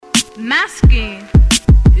My skin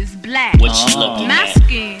is black. What you looking My at?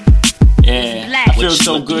 skin Yeah, is black. I feel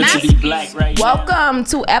so good to be black right now. Welcome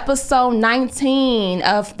to episode 19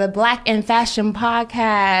 of the Black in Fashion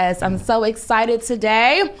podcast. I'm so excited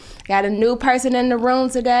today. Got a new person in the room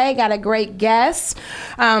today. Got a great guest.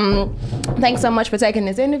 Thanks so much for taking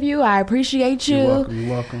this interview. I appreciate you. You're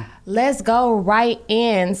welcome. Let's go right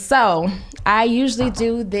in. So I usually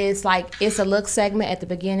do this like it's a look segment at the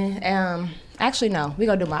beginning. Actually, no, we're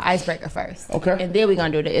going to do my icebreaker first. Okay. And then we're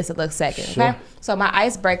going to do the it's a look second, Sure. okay? So my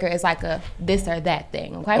icebreaker is like a this or that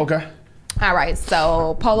thing, okay? Okay. All right,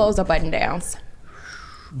 so polos or button downs?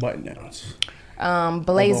 Button downs.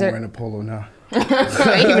 Blazer. I'm wearing a polo now. even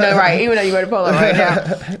though you wear the polo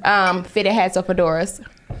right now. Fitted hats or fedoras?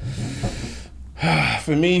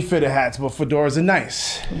 For me, fitted hats, but fedoras are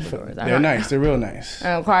nice. Fedoras, They're nice. They're real nice.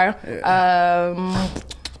 Okay.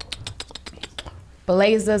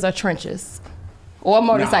 Blazers or trenches? Or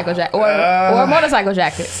motorcycle or motorcycle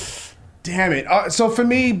jackets? Damn it. So for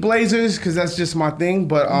me, blazers, because that's just my thing,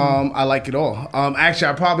 but I like it all. Actually,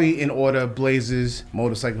 I probably in order blazers,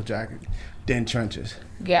 motorcycle jacket, then trenches,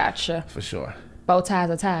 Gotcha. for sure. Bow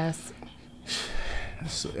ties or ties?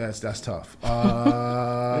 That's tough.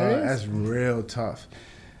 That's real tough.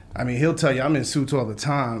 I mean, he'll tell you I'm in suits all the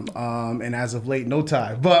time, and as of late, no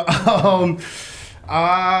tie. But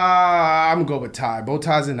I'm gonna go with tie. Bow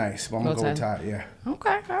ties are nice, but I'm gonna go with tie. Yeah,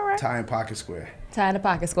 Okay, all right. tie and pocket square. Tie in the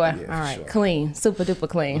pocket square. Yeah, all for right, sure. clean, super duper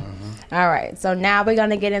clean. All right, so now we're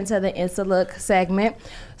gonna get into the Insta Look segment. Before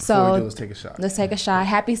we do, So let's take a shot. let's take a shot.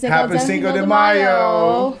 Happy Cinco Happy de Cinco de Mayo,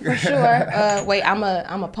 Mayo. for sure. Wait, I'm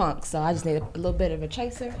a punk, so I just need a little bit of a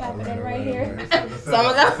chaser happening right here. So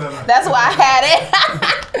I'm gonna go. That's why I had it.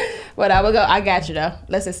 But I will go. I got you though.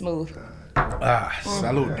 Let's it smooth.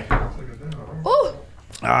 Salute. Ooh.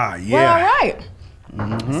 Yeah. Well, all right.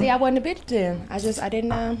 See, I wasn't a bitch then. I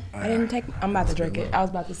didn't take. I'm about to drink it. I was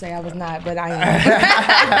about to say I was not, but I am.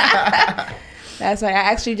 That's right. I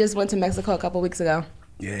actually just went to Mexico a couple weeks ago.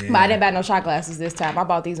 Yeah. But I didn't buy no shot glasses this time. I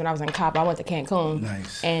bought these when I was in Cabo. I went to Cancun.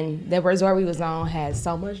 Nice. And the resort we was on had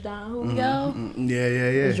so much Don Julio. I was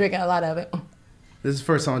Yeah. drinking a lot of it. This is the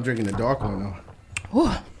first time I'm drinking the dark one though.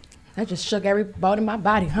 Whew. That just shook every bone in my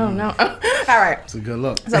body. I don't know. All right. It's a good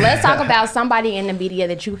look. So let's talk about somebody in the media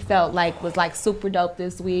that you felt like was like super dope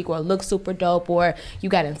this week, or looked super dope, or you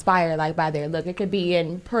got inspired like by their look. It could be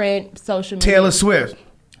in print, social media. Taylor Swift.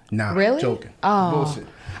 Nah, Really? joking. Oh. Bullshit.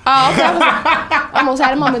 Oh, okay. I almost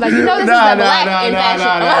had a moment like, you know, this is the Black in Fashion.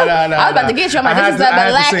 I was about to get you. I'm like, this is the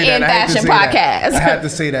Black in Fashion podcast. I had to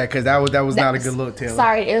say that because that was not a good look, Taylor.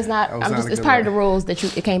 Sorry, it's not. That was not a It's good part of look. the rules that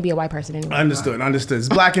it can't be a white person anymore. Understood. It's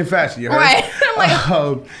Black in Fashion, you heard? Right.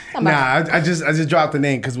 I'm like, I just dropped the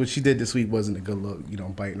name because what she did this week wasn't a good look,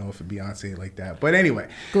 biting off of Beyonce like that. But anyway,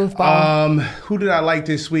 Goofball. who did I like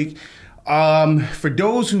this week? For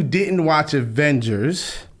those who didn't watch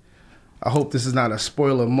Avengers, I hope this is not a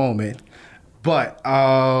spoiler moment, but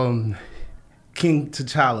King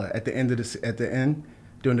T'Challa at the end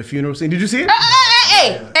during the funeral scene. Did you see it?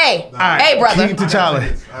 Hey, All right, hey, brother. King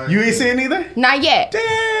T'Challa. You ain't seen it either? Not yet.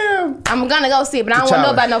 Damn. I'm gonna go see it, but I don't want to know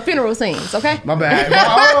T'Challa. about no funeral scenes, okay? My bad.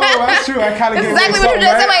 Oh, that's true. I kind of That's gave exactly away what you something,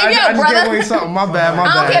 just said. right? Like, yo, I just brother. gave away something. My bad.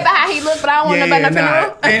 I don't care about how he looked, but I don't want to know about no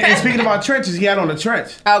funeral. And speaking about trenches, he had on a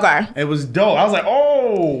trench. Okay. It was dope. I was like,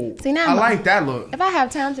 oh, See, now I like that look. If I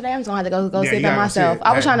have time today, I'm just gonna have to go Yeah, see you it by gotta go see myself. it.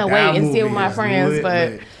 I was trying to That wait and see it with movie my is friends, lit, but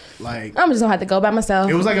lit. Like, I'm just gonna have to go by myself.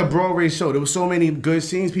 it was like a Broadway show. There was so many good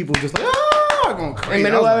scenes. People just like, going crazy. I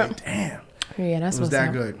middle was of like, damn, Yeah, that's it was what's that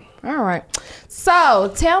up. good. All right.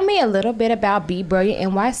 So tell me a little bit about Be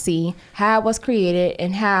Brilliant NYC, how it was created,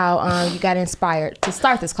 and how you got inspired to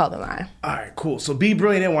start this clothing line. All right, cool. So Be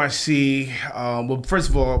Brilliant NYC. Well, first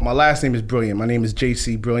of all, my last name is Brilliant. My name is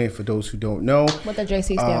JC Brilliant, for those who don't know. What the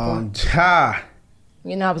JC stand for?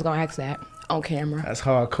 You know I was gonna ask that on camera, That's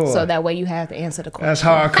hardcore. so that way you have to answer the question. That's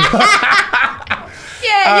hardcore.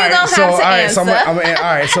 Yeah, you don't have to answer. All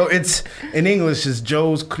right, so it's in English is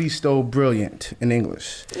Joe's Cristo Brilliant in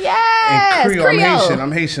English. Yes, In Creole.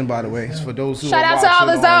 I'm Haitian, by the way. It's for those who Shout are out to all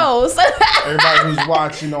the watching Zoes. everybody who's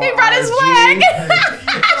watching on He brought his IG. flag.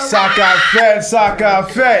 Saka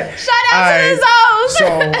Fed. Shout out to the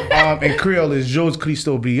Zoes. So in Creole is Joe's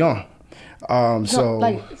Cristo Brillant. So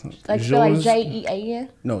like Joe's- JEAN.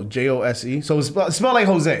 No, Jose. So it's spelled like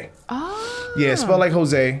Jose. Oh. Yeah, spelled like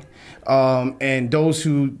Jose. And those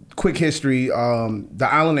who, quick history, the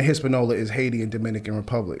island of Hispaniola is Haiti and Dominican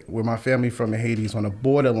Republic. Where my family from in Haiti is on the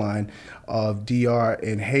borderline of DR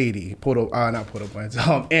and Haiti. Not Port-au-Prince,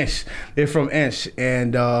 Inch. They're from Inch.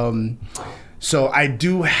 And So I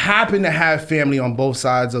do happen to have family on both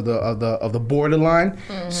sides of the borderline.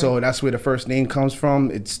 So that's where the first name comes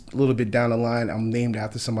from. It's a little bit down the line. I'm named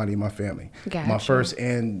after somebody in my family. Gotcha. My first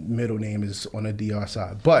and middle name is on the DR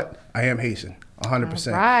side, but I am Haitian,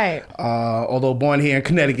 100%. Right. Although born here in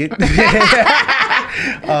Connecticut,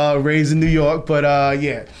 raised in New York, but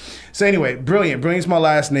yeah. So anyway, Brilliant. Brilliant's my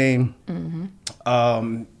last name.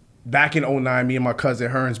 Back in 2009, me and my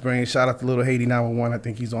cousin Hearns Brain, shout out to Little Haiti 911, I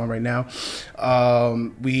think he's on right now.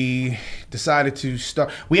 We decided to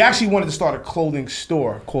start. We actually wanted to start a clothing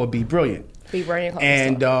store called Be Brilliant. Be Brilliant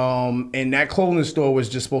clothing store. And that clothing store was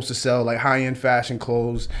just supposed to sell like high-end fashion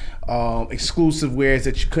clothes, exclusive wares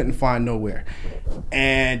that you couldn't find nowhere.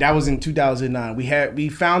 And that was in 2009. We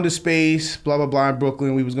found a space, blah blah blah, in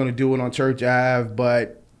Brooklyn. We was going to do it on Church Ave,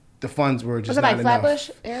 but the funds were just not enough. Was it like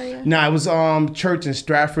Flatbush area? No, it was Church in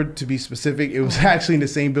Stratford, to be specific. It was actually in the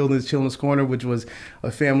same building as Children's Corner, which was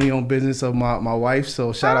a family-owned business of my wife.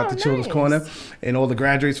 So shout out to Children's Corner and all the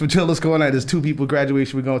graduates from Children's Corner. There's 2 people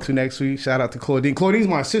graduation we're going to next week. Shout out to Claudine. Claudine's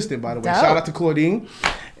my assistant, by the way. Dope. Shout out to Claudine.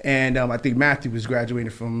 And I think Matthew was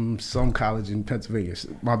graduating from some college in Pennsylvania.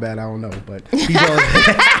 My bad, I don't know, but he's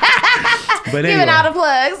But anyway, giving out the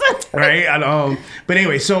plugs. Right. But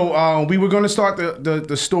anyway, so we were going to start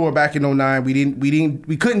the store back in 2009.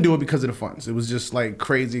 We couldn't do it because of the funds. It was just like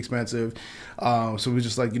crazy expensive. So we were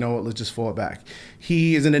just like, you know what, let's just fall back.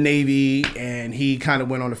 He is in the Navy and he kind of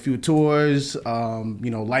went on a few tours.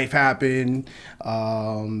 Life happened.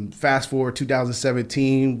 Fast forward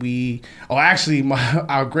 2017,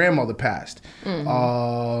 our grandmother passed.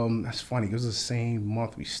 That's funny. It was the same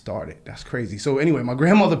month we started. That's crazy. So anyway, my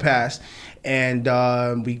grandmother passed, and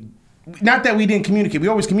not that we didn't communicate. We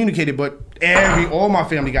always communicated, but all my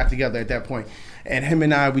family got together at that point. And him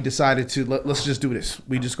and I, we decided to let's just do this.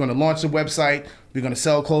 We're just going to launch the website. We're going to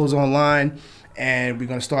sell clothes online, and we're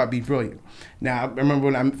going to start Be Brilliant. Now, I remember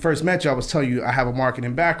when I first met you, I was telling you I have a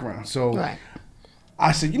marketing background. So right.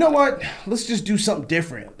 I said, you know what? Let's just do something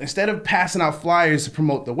different. Instead of passing out flyers to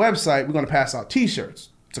promote the website, we're going to pass out T-shirts.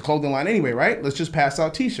 It's a clothing line anyway, right? Let's just pass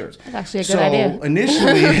out T-shirts. That's actually a good idea.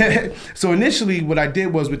 Initially, what I did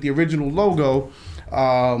was with the original logo,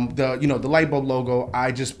 the light bulb logo,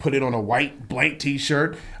 I just put it on a white blank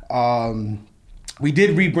T-shirt. We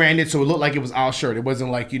did rebrand it so it looked like it was our shirt. It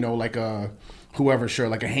wasn't like like a whoever shirt,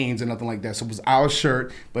 like a Hanes or nothing like that. So it was our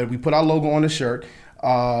shirt, but we put our logo on the shirt.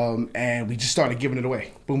 And we just started giving it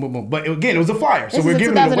away. Boom, boom, boom. But again, it was a flyer. So we're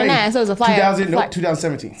giving it away. So it was a flyer.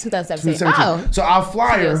 2017. 2017. Oh. So our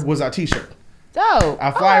flyer was our T-shirt. Oh.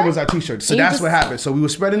 Our flyer was our T-shirt. So that's what happened. So we were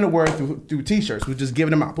spreading the word through T-shirts. We were just giving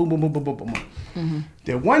them out. Boom, boom, boom, boom, boom, boom. Mm-hmm.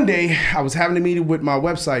 Then one day, I was having a meeting with my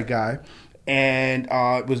website guy. And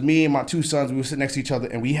it was me and my 2 sons. We were sitting next to each other,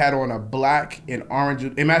 and we had on a black and orange.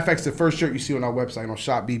 As a matter of fact, it's the first shirt you see on our website on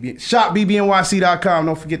shopbbnyc.com.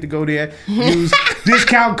 Don't forget to go there. Use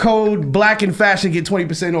discount code Black in Fashion, get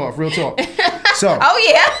 20% off. Real talk. So. Oh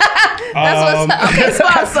yeah, that's what's up. Okay,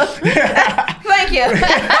 sponsor. Thank you.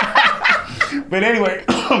 But anyway,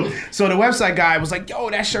 so the website guy was like, "Yo,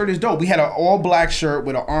 that shirt is dope." We had an all black shirt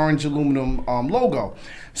with an orange aluminum logo.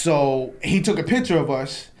 So he took a picture of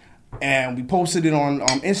us. And we posted it on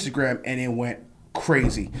Instagram, and it went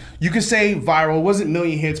crazy. You could say viral. It wasn't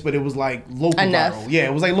million hits, but it was like local viral. Yeah,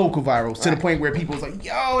 it was like local viral to the point where people was like,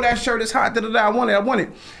 "Yo, that shirt is hot. I want it.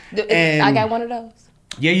 And I got one of those.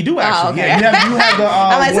 Yeah, you do actually. Oh, okay. Yeah, you have the.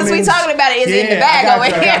 I'm like, since we talking about it, it's in the bag over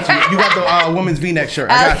here. You got the women's V-neck shirt.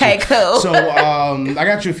 Okay, cool. So I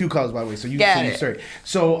got you a few colors, by the way. So you got it. Straight.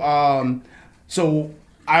 So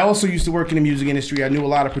I also used to work in the music industry. I knew a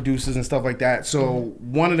lot of producers and stuff like that. So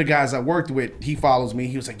one of the guys I worked with, he follows me.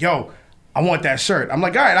 He was like, "Yo, I want that shirt." I'm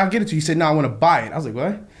like, "All right, I'll get it to you." He said, "No, I want to buy it." I was like,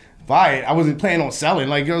 "What? Buy it?" I wasn't planning on selling.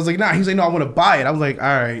 Like, I was like, "Nah." He was like, "No, I want to buy it." I was like, "All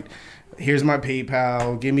right, here's my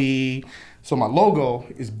PayPal. Give me." So my logo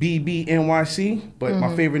is BBNYC, but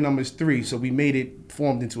my favorite number is 3. So we made it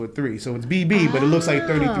formed into a 3. So it's BB, but it looks like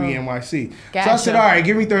 33 NYC. Gotcha. So I said, "All right,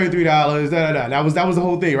 give me $33. That was the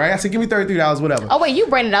whole thing, right?" I said, "Give me $33, whatever." Oh wait, you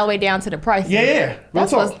branded all the way down to the price. Yeah. Real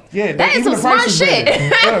talk. Yeah, that is some smart shit.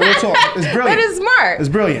 Yeah, real talk. It's brilliant. That is smart. It's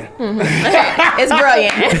brilliant. It's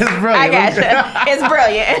brilliant. It's brilliant. I gotcha. It's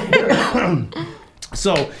brilliant.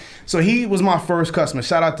 So he was my first customer.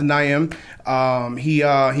 Shout out to Naim. He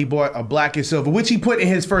bought a black and silver, which he put in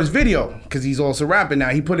his first video because he's also rapping now.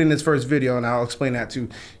 He put in his first video, and I'll explain that too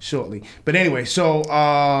shortly. But anyway, so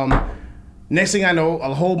next thing I know,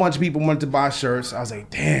 a whole bunch of people wanted to buy shirts. I was like,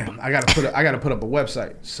 "Damn, I gotta put up a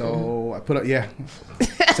website." So I put up,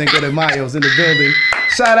 Cinco de Mayo's in the building.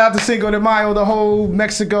 Shout out to Cinco de Mayo, the whole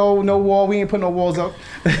Mexico, no wall. We ain't put no walls up.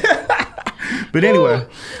 But anyway,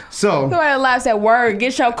 so Somebody laughs at word.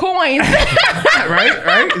 Get your coins.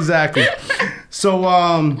 right, exactly. So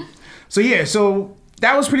so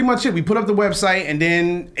that was pretty much it. We put up the website, and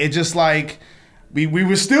then it just like we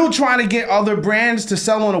were still trying to get other brands to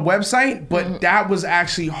sell on a website, but that was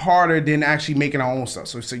actually harder than actually making our own stuff.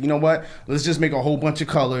 So we said, you know what? Let's just make a whole bunch of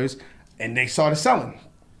colors, and they started selling.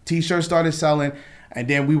 T-shirts started selling, and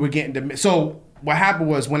then we were getting so what happened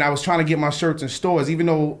was when I was trying to get my shirts in stores, even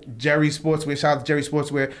though Jerry Sportswear, shout out to Jerry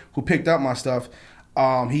Sportswear, who picked up my stuff,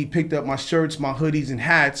 he picked up my shirts, my hoodies, and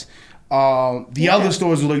hats. The other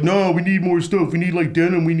stores were like, no, we need more stuff. We need like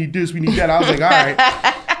denim. We need this. We need that. I was like, all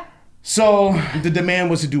right. So the demand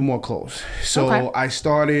was to do more clothes. So I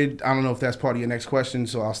started, I don't know if that's part of your next question,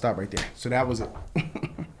 so I'll stop right there. So that was it.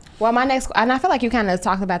 Well, my next, and I feel like you kind of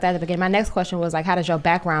talked about that at the beginning. My next question was like, how does your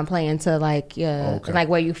background play into like, like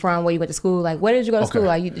where you from, where you went to school? Like, where did you go to school?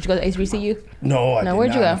 Like, did you go to HBCU? No, I did where'd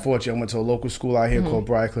not. You go? Unfortunately, I went to a local school out here called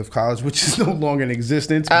Briarcliff College, which is no longer in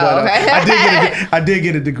existence. But I did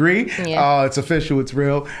get a degree. Yeah. It's official. It's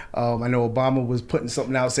real. I know Obama was putting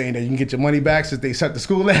something out saying that you can get your money back since they shut the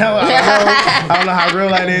school down. I don't know how real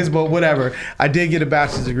that is, but whatever. I did get a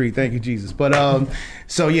bachelor's degree. Thank you, Jesus. But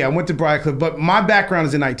so yeah, I went to Briarcliff. But my background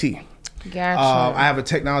is in IT. Gotcha. I have a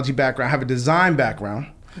technology background. I have a design background.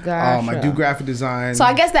 Gotcha. I do graphic design. So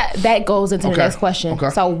I guess that goes into the next question.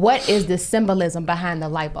 Okay. So what is the symbolism behind the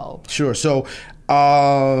light bulb? Sure. So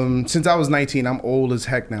since I was 19, I'm old as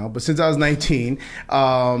heck now, but since I was 19,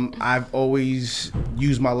 I've always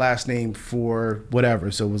used my last name for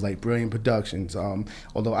whatever. So it was like Brilliant Productions.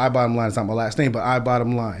 Although iBottom Line is not my last name, but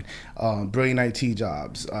iBottom Line, Brilliant IT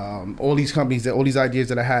Jobs, all these companies, all these ideas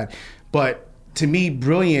that I had. But to me,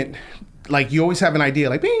 brilliant, like you always have an idea,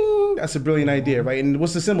 like bing, that's a brilliant idea, right? And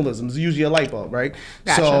what's the symbolism? It's usually a light bulb, right?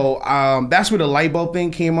 Gotcha. So that's where the light bulb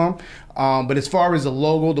thing came on. But as far as the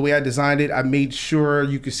logo, the way I designed it, I made sure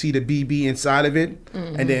you could see the BB inside of it,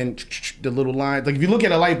 and then the little line. Like if you look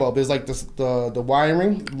at a light bulb, it's like the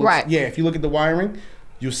wiring. Right. Yeah, if you look at the wiring,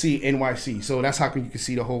 you'll see NYC. So that's how you can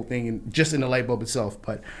see the whole thing just in the light bulb itself.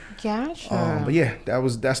 But gotcha. but yeah,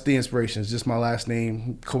 that's the inspiration. It's just my last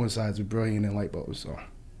name coincides with Brilliant and light bulbs. So.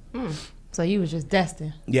 So you was just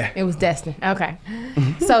destined. Yeah. It was destined. Okay.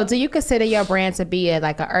 So do you consider your brand to be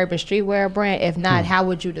like an urban streetwear brand? If not, how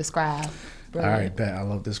would you describe Brilliant? All right, bet. I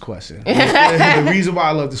love this question. The reason why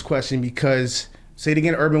I love this question because, say it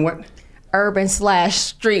again, urban what? Urban /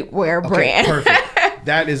 streetwear brand. Perfect.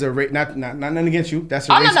 That is not nothing against you. That's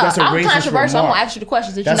a I'm racist controversial. remark. I'm gonna ask you the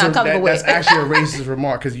questions that you're not comfortable with. That's actually a racist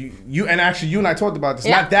remark because you and I talked about this.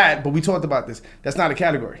 Yeah. Not that, but we talked about this. That's not a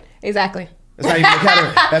category. Exactly. That's not even a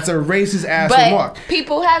category. That's a racist ass remark.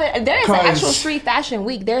 People have it. There is an actual street fashion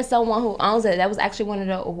week. There's someone who owns it. That was actually one of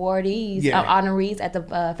the awardees, honorees at the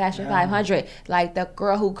Fashion 500. Like the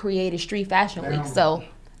girl who created Street Fashion Week. So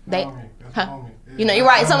they, you know, you're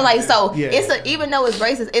right. Something like so. Yeah. It's a, even though it's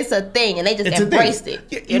racist, it's a thing, and they just embraced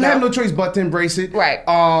it. You have no choice but to embrace it, right?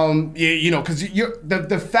 You know, because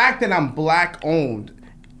the fact that I'm black owned.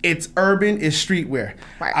 It's urban, it's streetwear.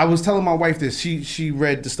 Right. I was telling my wife this. She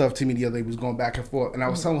read the stuff to me the other day. We was going back and forth. And I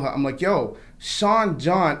was telling her, I'm like, yo, Sean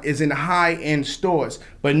John is in high-end stores.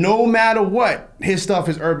 But no matter what, his stuff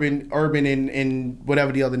is urban and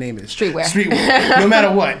whatever the other name is. Streetwear. No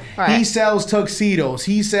matter what. Right. He sells tuxedos.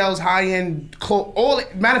 He sells high-end clothes.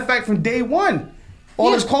 Matter of fact, from day one,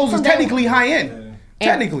 all his clothes was technically high-end.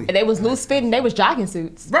 Technically. And they was loose fitting. They was jogging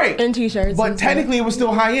suits. Right. And t-shirts. But technically it was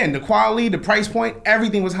still high end. The quality, the price point,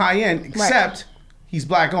 everything was high end, except he's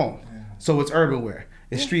black owned. So it's urban wear.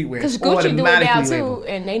 It's streetwear. Because Gucci do it now too.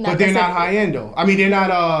 And they're not high end though. I mean, they're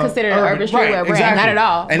not considered an urban streetwear brand. Exactly. Not at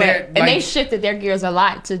all. And, they shifted their gears a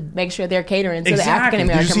lot to make sure they're catering to the African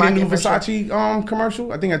American market. Did you see the new Versace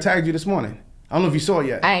commercial? I think I tagged you this morning. I don't know if you saw it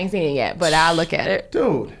yet. I ain't seen it yet, but I'll look at it.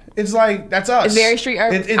 Dude. It's like, that's us. It's very street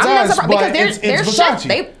urban. It's us, but it's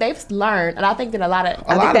Versace. They've learned, and I think that a lot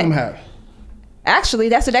of them have. Actually,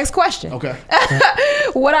 that's the next question. Okay.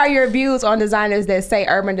 What are your views on designers that say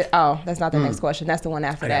urban? That's not the next question. That's the one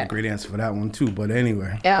after that. I got a great answer for that one too, but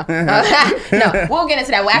anyway. Yeah. No, we'll get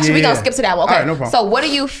into that one. Actually, we're going to skip to that one. Okay. All right, no problem. So what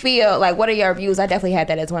do you feel, like, what are your views? I definitely had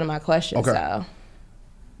that as one of my questions. Okay. So,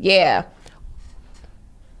 yeah.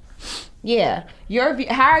 Yeah.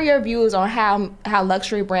 How are your views on how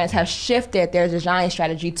luxury brands have shifted their design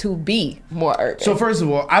strategy to be more urban? So first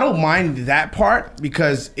of all, I don't mind that part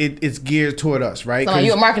because it's geared toward us, right? So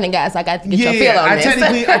you're a marketing guy, so I got to get your feel on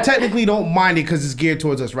this. I technically don't mind it because it's geared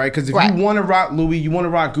towards us, right? Because if you want to rock Louis, you want to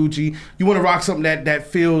rock Gucci, you want to rock something that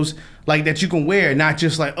feels like that you can wear, not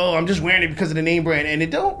just like, oh, I'm just wearing it because of the name brand, and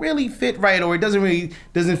it don't really fit right, or it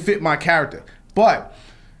doesn't fit my character. But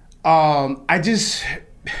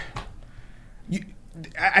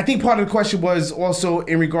I think part of the question was also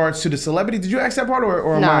in regards to the celebrity. Did you ask that part,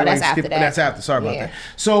 or am No, I that's like after skip? that. That's after. Sorry about Yeah. that.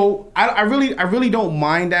 So I really don't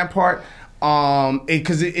mind that part.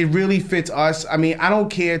 Because it really fits us. I mean, I don't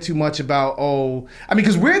care too much about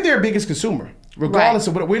because we're their biggest consumer, regardless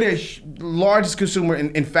of what we're their largest consumer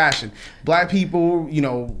in fashion. Black people,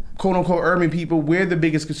 quote unquote urban people, we're the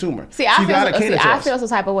biggest consumer. See, so I feel some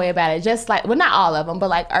type of way about it. Just like, well, not all of them, but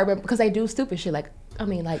like urban, because they do stupid shit. Like, I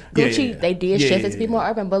mean, like Gucci, they did shift it to be more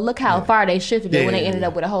urban, but look how far they shifted it when they ended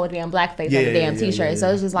up with a whole damn blackface on the damn t-shirt.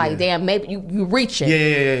 So it's just like, damn, maybe you reaching.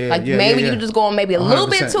 Maybe you just going maybe a little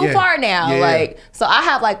bit too far now. Like, so I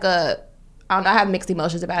have like I have mixed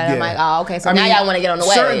emotions about it. I'm like, oh, okay, so now y'all want to get on the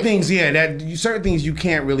wave. Certain things you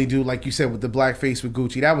can't really do, like you said with the blackface with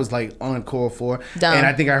Gucci. That was like uncalled for. Dumb. And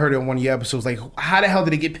I think I heard it on one of your episodes. Like, how the hell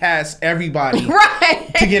did it get past everybody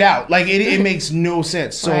right. to get out? Like, it makes no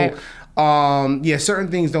sense. So, right.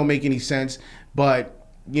 Certain things don't make any sense. But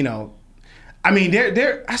I mean,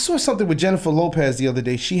 I saw something with Jennifer Lopez the other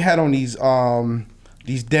day. She had on these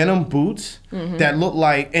denim boots that looked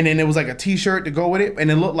like, and then it was like a t-shirt to go with it,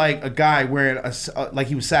 and it looked like a guy wearing like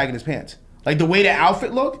he was sagging his pants. Like the way the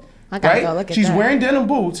outfit looked, right? Go look at she's that. wearing denim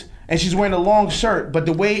boots and she's wearing a long shirt, but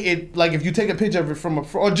the way it, like if you take a picture of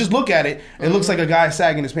it or just look at it, it looks like a guy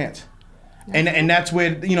sagging his pants. And that's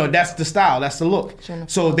where, that's the style, that's the look.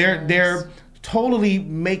 So they're totally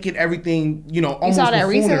making everything, almost saw that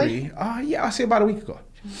buffoonery. recently? Yeah, I see about a week ago.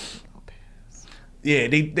 Yeah,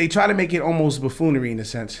 they try to make it almost buffoonery in a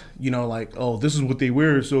sense. Like, oh, this is what they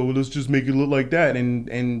wear, so let's just make it look like that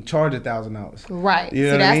and charge $1,000. Right. You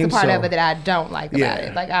know See, that's the part of it that I don't like about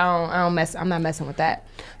it. Like I'm not messing with that.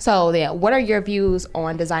 So yeah, what are your views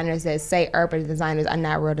on designers that say urban designers are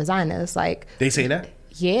not real designers? Like they say that?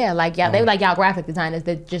 Yeah, like they were like y'all graphic designers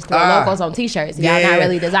that just throw logos on t-shirts. Y'all not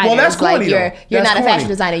really designers. Well, that's corny, like you're not corny. a fashion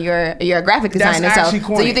designer. You're a graphic designer. That's actually So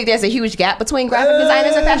corny. you think there's a huge gap between graphic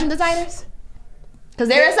designers and fashion designers? Because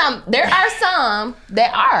there are some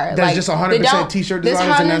that are. That's just 100% t-shirt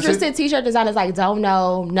designers and that's it? There's 100% t-shirt designers like don't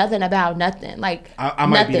know nothing about nothing. Like I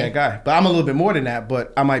might be that guy, but I'm a little bit more than that.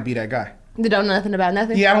 But I might be that guy. They don't know nothing about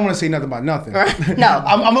nothing. Yeah, I don't want to say nothing about nothing. No,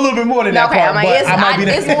 I'm a little bit more than that. Okay, part, I mean, but I might be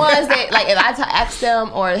that. it's ones that like if I ask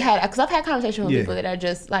them or because I've had conversations with people that are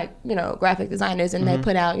just like graphic designers and they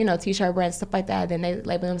put out t-shirt brands stuff like that, and they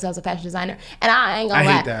label themselves a fashion designer, and I ain't gonna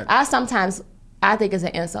lie, hate that. I think it's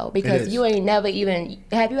an insult because you ain't never even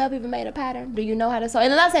have you ever even made a pattern? Do you know how to sew?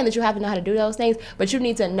 And I'm not saying that you have to know how to do those things, but you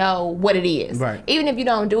need to know what it is. Right. Even if you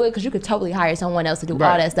don't do it, because you could totally hire someone else to do all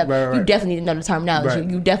that stuff. Right. You definitely need to know the terminology. Right.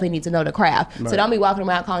 You definitely need to know the craft. So don't be walking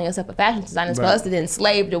around calling yourself a fashion designer. For Right. us to then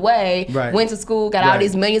slaved away, Right. went to school, got all Right.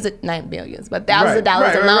 these not millions, but thousands of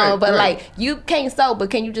dollars alone. But like you can't sew, but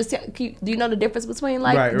can you just do you know the difference between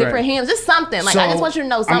like different hems? Just something. Like I just want you to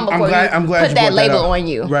know something before you put that label on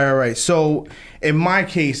you. Right. So in my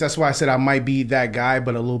case, that's why I said I might be that guy,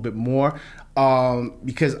 but a little bit more,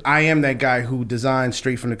 because I am that guy who designs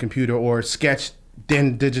straight from the computer or sketch,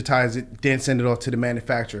 then digitize it, then send it off to the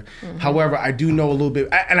manufacturer. However, I do know a little bit,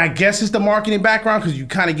 and I guess it's the marketing background because you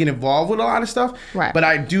kind of get involved with a lot of stuff. Right. But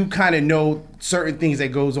I do kind of know certain things that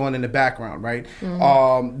goes on in the background, right?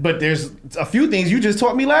 But there's a few things you just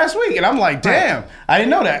taught me last week, and I'm like, damn, I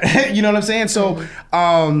didn't know that. You know what I'm saying? So,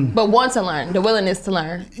 but want to learn, the willingness to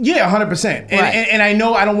learn. Yeah, 100%. And I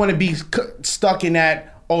know I don't want to be stuck in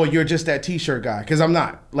that. Oh, you're just that t-shirt guy, because I'm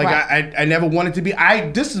not. Like I never wanted to be.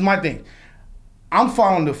 This is my thing. I'm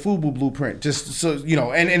following the FUBU blueprint, just so you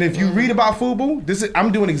know. And if you read about FUBU,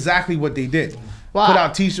 I'm doing exactly what they did. Well, put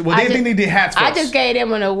out t-shirts. Well, think they did hats first. I just gave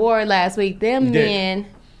them an award last week. Them men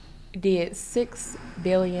did $6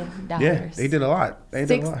 billion. Yeah, they did a lot.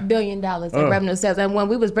 $6 billion in revenue sales. And when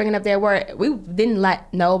we was bringing up their award, we didn't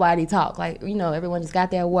let nobody talk. Like, everyone just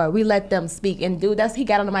got their award. We let them speak. And dude, he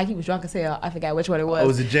got on the mic. He was drunk as hell. I forgot which one it was. Oh,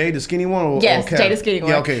 was it Jay, the skinny one? Yes, Jay, the skinny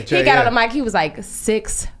one. Yeah, okay. Jay, he got on the mic. He was like,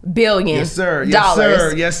 $6 billion. Yes, sir. Yes,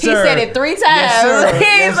 sir. Yes, sir. He said it 3 times. Yes, sir. He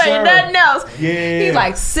Yes, ain't saying nothing else. Yeah. He's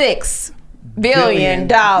like, $6 billion.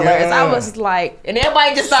 Yeah. I was like, and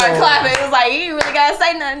everybody just started clapping. It was like, you ain't really gotta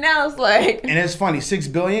say nothing else. Like, and it's funny,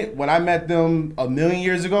 $6 billion. When I met them a million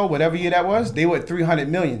years ago, whatever year that was, they were at 300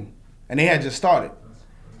 million, and they had just started.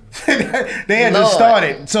 They had just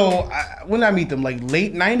started. So when I meet them, like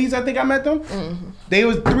late 90s, I think I met them. They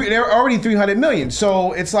were already 300 million.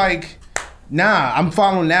 So it's like, nah, I'm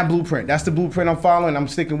following that blueprint. That's the blueprint I'm following. I'm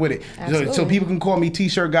sticking with it. So people can call me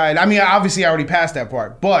t-shirt guy. I mean, obviously I already passed that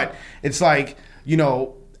part, but it's like,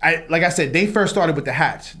 like I said, they first started with the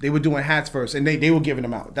hats. They were doing hats first, and they were giving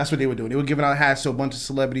them out. That's what they were doing. They were giving out hats to a bunch of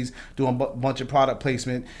celebrities, doing a bunch of product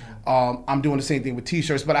placement. I'm doing the same thing with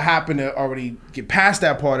T-shirts, but I happen to already get past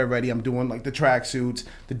that part already. I'm doing like the tracksuits,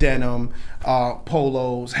 the denim,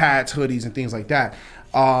 polos, hats, hoodies, and things like that.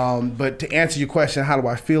 But to answer your question, how do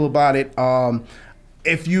I feel about it?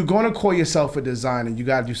 If you're going to call yourself a designer, you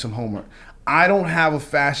got to do some homework. I don't have a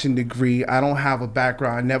fashion degree. I don't have a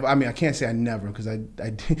background. I can't say I never, because I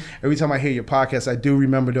every time I hear your podcast, I do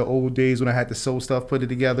remember the old days when I had to sew stuff, put it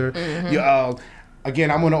together.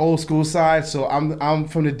 Again, I'm on the old school side, so I'm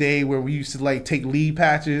from the day where we used to like take lead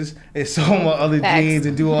patches and sew my other jeans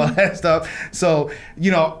and do all that stuff. So,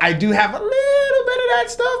 I do have a little bit of that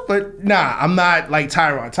stuff, but nah, I'm not like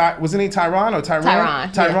Tyron. Was his name Tyron or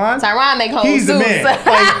Tyron? Tyron? Yeah. Tyron make whole He's suits. The man.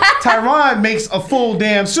 Like, Tyron makes a full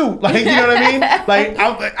damn suit. Like, you know what I mean? Like,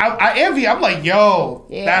 I envy. I'm like, yo,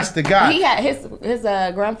 that's the guy. He had his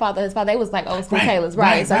grandfather, his father, they was like old school tailors,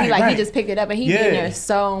 right? So he just picked it up and he been there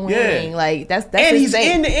sewing. Like that's and he's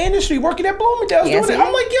in the industry working at Bloomingdale's doing it.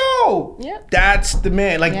 I'm like, yo, that's the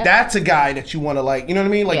man. Like that's a guy that you want to like. You know what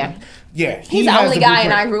I mean? Like, he's the only guy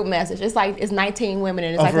in our group message. It's like it's 19 women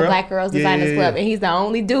and it's like the Black Girls Designers Club, and he's the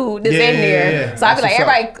only dude that's in there. So I be like,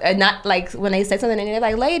 everybody, not like when they say something and they're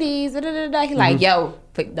like, ladies, He's like, yo,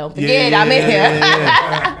 don't forget, I'm in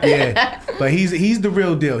here. But he's the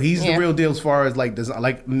real deal. He's the real deal as far as like design,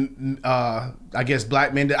 like I guess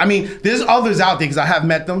black men. I mean, there's others out there because I have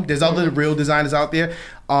met them. There's other real designers out there.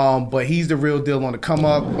 But he's the real deal on the come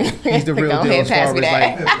up. He's the real deal as far as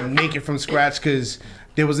like make it from scratch. Because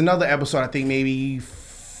there was another episode, I think maybe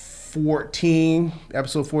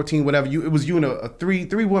episode 14, whatever. It was you and three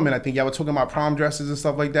women. I think y'all were talking about prom dresses and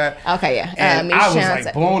stuff like that. Okay, yeah. And I was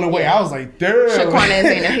like blown away. I was like, damn. Shaquana is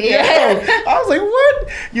in it. I was like, what?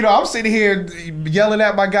 I'm sitting here yelling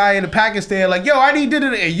at my guy in the Pakistan like, yo, I need to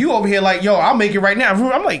do it. And you over here like, yo, I'll make it right now.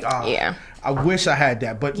 I'm like, I wish I had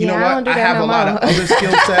that. But you know what? I have a lot of other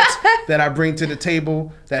skill sets that I bring to the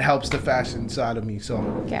table that helps the fashion side of me. So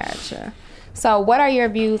gotcha. So what are your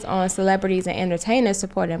views on celebrities and entertainers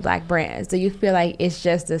supporting black brands? Do you feel like it's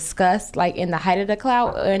just discussed like in the height of the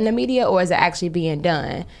clout in the media, or is it actually being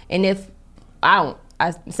done? And if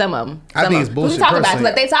some of them. I think it's bullshit. Talk about it.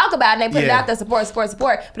 Like they talk about it and they put it out there, support,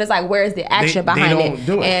 but it's like, where's the action behind it?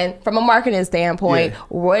 And from a marketing standpoint,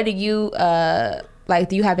 where do you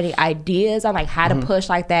do you have any ideas on like how to push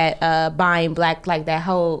like that buying black, like that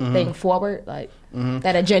whole thing forward, like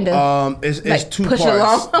that agenda? It's two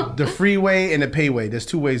parts: the freeway and the payway. There's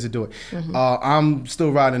two ways to do it. I'm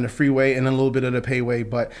still riding the freeway and a little bit of the payway,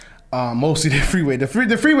 but mostly the freeway. The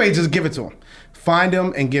freeway, just give it to them, find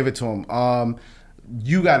them and give it to them.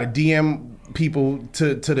 You got to DM people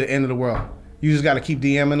to the end of the world. You just got to keep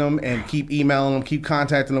DMing them and keep emailing them, keep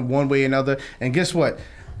contacting them one way or another. And guess what?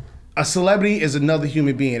 A celebrity is another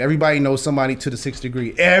human being. Everybody knows somebody to the 6th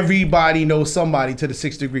degree. Everybody knows somebody to the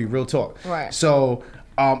 6th degree. Real talk. Right. So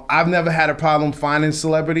I've never had a problem finding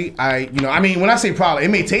celebrity. When I say problem, it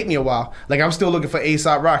may take me a while. Like I'm still looking for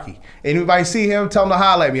A$AP Rocky. Anybody see him? Tell him to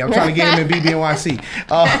holler at me. I'm trying to get him in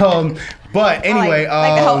BBNYC. But anyway,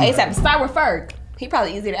 like the whole A$AP. Start with Ferg. He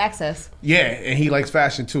probably easy to access. Yeah, and he likes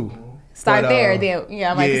fashion too. Start there, then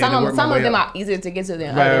some of them are easier to get to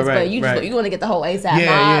than others. But you want to get the whole A$AP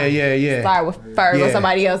mob. Yeah. Start with Ferg or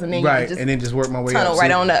somebody else, and then you just work my way tunnel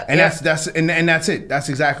right on up. And that's it. That's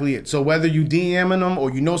exactly it. So whether you DMing them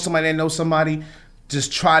or you know somebody that knows somebody,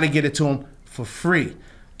 just try to get it to them for free.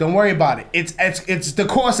 Don't worry about it. It's the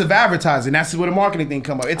cost of advertising. That's where the marketing thing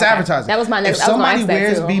come up. It's advertising. That was my next. If somebody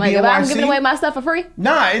wears too. BBNYC, like, if I'm giving away my stuff for free.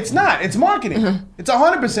 Nah, it's not. It's marketing. It's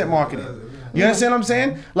 100% marketing. You understand what I'm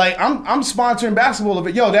saying? Like I'm sponsoring basketball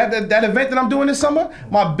event. Yo, that event that I'm doing this summer,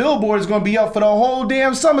 my billboard is gonna be up for the whole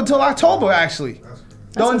damn summer till October. Actually,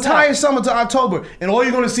 the entire summer till October, and all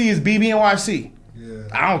you're gonna see is BBNYC. Yeah.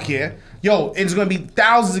 I don't care. Yo, it's gonna be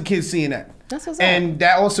thousands of kids seeing that. That's what's and up.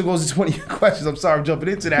 That also goes into one of your questions. I'm sorry I'm jumping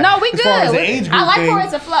into that. No, we as good. Far as the age group I like thing, for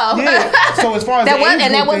it to flow. Yeah. So as far as that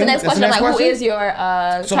was the next question. Like, who is your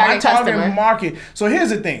so target my target customer? market. So here's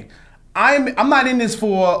the thing. I'm not in this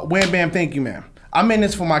for wham bam thank you ma'am. I'm in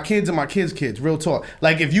this for my kids and my kids' kids. Real talk.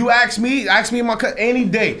 Like if you ask me any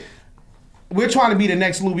day. We're trying to be the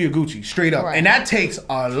next Louis or Gucci, straight up, and that takes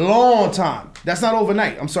a long time. That's not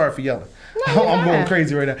overnight. I'm sorry for yelling. I'm going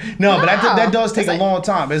crazy right now. No, but that does take a long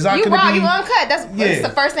time. It's not you going to raw, be. you uncut. That's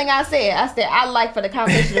the first thing I said. I said I like for the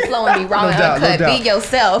conversation to flow and be raw and uncut. No doubt. Be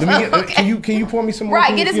yourself. Can you pour me some more?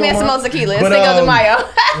 Right, get this man some more tequila. It's Cinco de Mayo.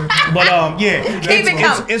 But yeah, keep it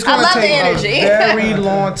coming. It's going to take a very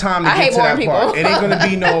long time to get to that part. It ain't going to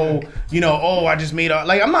be no. I just made a,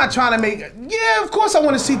 like, I'm not trying to make, of course I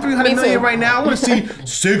want to see $300 million right now. I want to see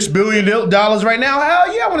 $6 billion right now.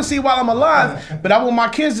 Hell yeah, I want to see it while I'm alive. But I want my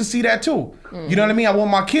kids to see that too. You know what I mean? I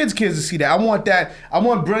want my kids to see that. I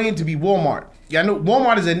want Brilliant to be Walmart. Yeah, I know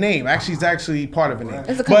Walmart is a name. Actually, it's actually part of a name.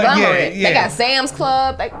 It's a conglomerate. They got Sam's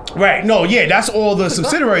Club. Right. No, that's all the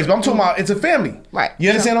subsidiaries. But I'm talking about it's a family. Right. You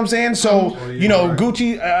understand what I'm saying? So,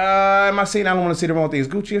 Gucci, am I saying I don't want to say the wrong thing? Is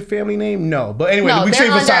Gucci a family name? No. But anyway, we can say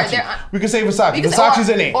Versace. We can say Versace. Versace's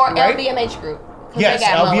a name. Or right? LVMH Group. Yes, they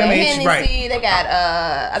got LVMH, Hennessy, right. They got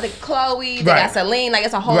I think Chloe, they got Celine. Like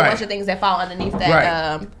it's a whole bunch of things that fall underneath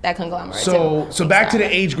that that conglomerate. So back to the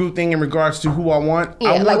age group thing in regards to who I want. Yeah,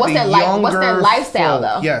 I want what's their lifestyle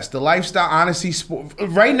though? Yes, the lifestyle. Honestly,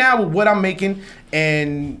 right now with what I'm making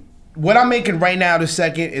and what I'm making right now, the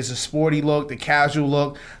second is a sporty look, the casual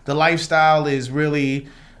look. The lifestyle is really.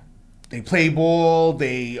 They play ball.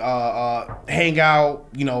 They hang out.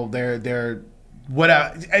 They're.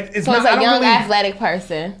 It's so not, it's a young athletic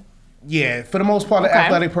person. Yeah, for the most part, an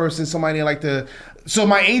athletic person, somebody like the. So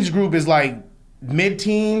my age group is like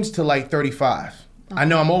mid-teens to like 35. I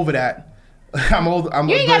know I'm over that. I'm old.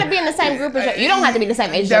 You ain't got to be in the same group as you don't have to be the same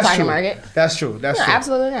age as your target market. That's true. That's true.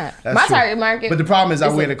 Absolutely not. My target market. But the problem is I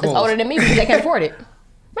wear the clothes. It's older than me because they can afford it.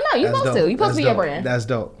 But no, you're supposed to. You're supposed to be your brand. That's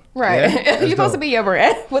dope. Right. Yeah, you're supposed to be your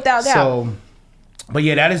brand, without doubt. So. But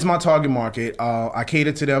yeah, that is my target market. I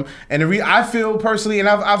cater to them, and I feel personally, and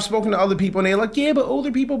I've spoken to other people, and they're like, "Yeah, but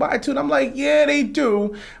older people buy too." And I'm like, "Yeah, they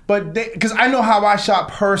do," but because I know how I shop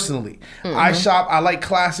personally. I like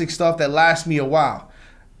classic stuff that lasts me a while.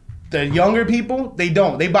 The younger people, they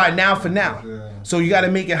don't. They buy now for now. Yeah. So you got to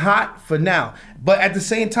make it hot for now. But at the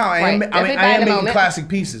same time, I am making classic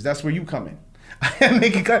pieces. That's where you come in. I am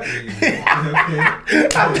making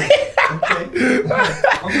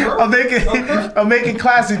I'm making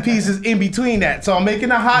classic pieces in between that. So I'm making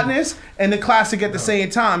the hotness and the classic at the same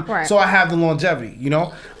time. Right. So I have the longevity,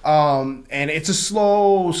 and it's a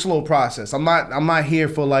slow process. I'm not here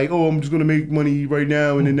for like, I'm just gonna make money right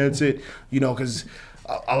now and then that's it, because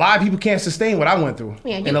a lot of people can't sustain what I went through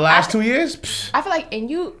in the last 2 years. I feel like, and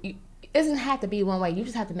it doesn't have to be one way. You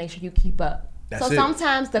just have to make sure you keep up.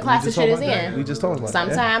 Sometimes the classic shit is in. We just talked about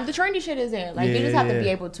sometimes the trendy shit is in. Like you just have to be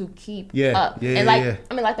able to keep up.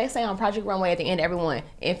 Like they say on Project Runway at the end of everyone,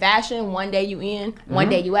 in fashion, one day you in, one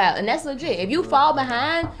day you out. And that's legit. If you fall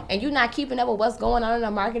behind and you're not keeping up with what's going on in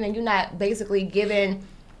the market and you're not basically giving,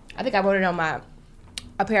 I think I wrote it on my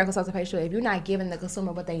apparel consultant page too. If you're not giving the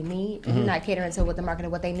consumer what they need, if you're not catering to what the market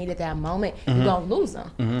and what they need at that moment, you're gonna lose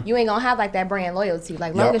them. You ain't gonna have like that brand loyalty.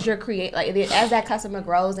 Like long as you're as that customer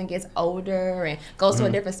grows and gets older and goes to a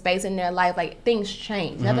different space in their life, like things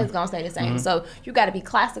change. Nothing's gonna stay the same. So you gotta be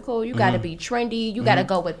classical, you gotta be trendy, you gotta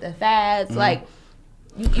go with the fads. Like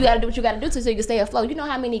you gotta do what you gotta do so you can stay afloat. You know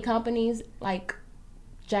how many companies like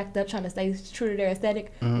jacked up trying to stay true to their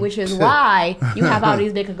aesthetic, which is why you have all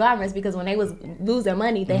these big conglomerates, because when they was losing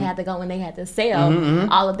money, they had to go and they had to sell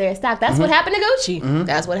all of their stock. That's what happened to Gucci.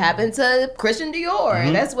 That's what happened to Christian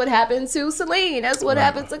Dior. That's what happened to Celine. That's what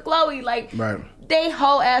happened to Chloe. Like, they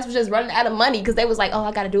whole ass was just running out of money because they was like,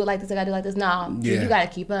 I got to do it like this, I got to do it like this. No, you got to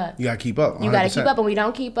keep up. You got to keep up. 100%. You got to keep up, and when you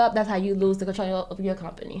don't keep up, that's how you lose the control of your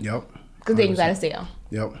company. Yep. Because then you got to sell.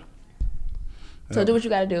 Yep. So do what you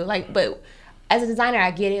got to do. Like, but as a designer,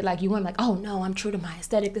 I get it. Like, you want like, oh no, I'm true to my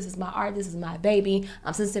aesthetic. This is my art. This is my baby.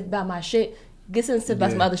 I'm sensitive about my shit. Get sensitive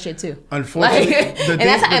about some other shit too. Unfortunately, but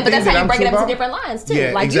that's how you break it up into different lines too.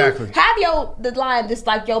 Yeah, like exactly. You have the line that's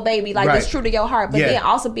like your baby, like it's true to your heart, but then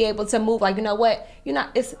also be able to move. Like, you know what?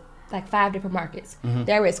 It's like 5 different markets.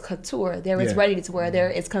 There is couture, there is ready to wear, there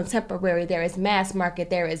is contemporary, there is mass market,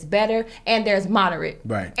 there is better, and there's moderate.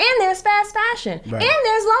 Right. And there's fast fashion. Right. And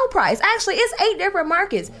there's low price. Actually, it's 8 different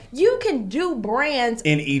markets. You can do brands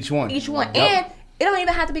in each one. Yep. And it don't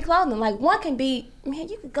even have to be clothing. Like, one can be, man,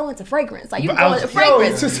 you could go into fragrance. Like, you can go into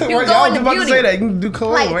fragrance. You can go into beauty. To say that. You can do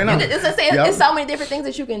cologne right now. It's so many different things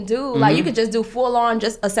that you can do. Like, you could just do full on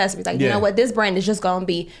just accessories. Like, you know what? This brand is just going to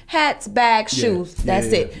be hats, bags, shoes. That's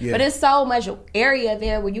it. Yeah. But there's so much area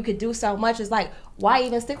there where you could do so much. It's like, why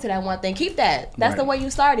even stick to that one thing? Keep that. That's the way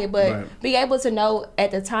you started. But be able to know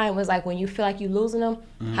at the time was like when you feel like you're losing them,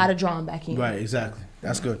 how to draw them back in. Right, exactly.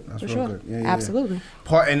 That's good. That's real good. Yeah, absolutely.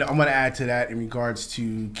 And I'm going to add to that in regards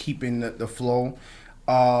to keeping the flow.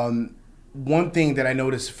 One thing that I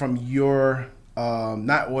noticed from your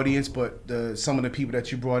not audience, but some of the people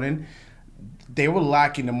that you brought in, they were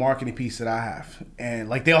lacking the marketing piece that I have. And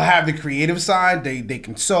like they'll have the creative side, they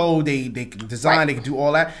can sew, they can design, they can do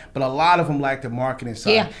all that, but a lot of them lack the marketing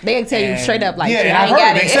side. Yeah, they can tell you straight up like, yeah, I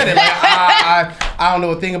heard it. They said it like, I don't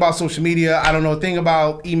know a thing about social media, I don't know a thing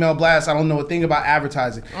about email blasts, I don't know a thing about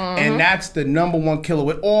advertising. And that's the number one killer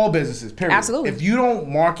with all businesses, period. Absolutely. If you don't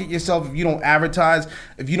market yourself, if you don't advertise,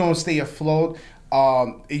 if you don't stay afloat,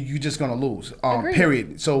 you're just gonna lose.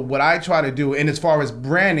 Period. So what I try to do, and as far as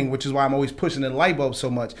branding, which is why I'm always pushing the light bulb so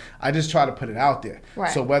much, I just try to put it out there.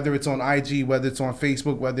 Right. So whether it's on IG, whether it's on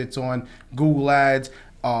Facebook, whether it's on Google Ads,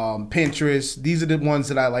 Pinterest, these are the ones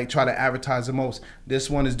that I like try to advertise the most. This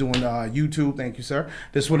one is doing YouTube. Thank you, sir.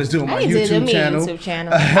 This one is doing my YouTube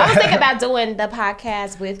channel. I was thinking about doing the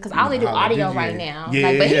podcast with, because I only do audio right now.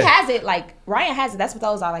 But he has it, like Ryan has it. That's what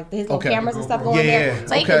those are, like his little cameras and stuff going there.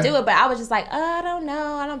 So he can do it. But I was just like, I don't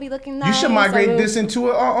know. I don't be looking nice. You should migrate this into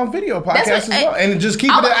a video podcast as well, and just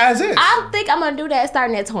keep it as is. I think I'm gonna do that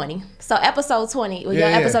starting at 20. So episode 20. Well, your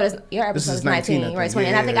episode is 19, right? 20,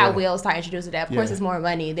 and I think I will start introducing that. Of course, it's more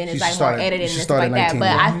money. Then it's like more editing and stuff like that.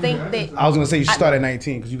 But I think that I was gonna say you should start at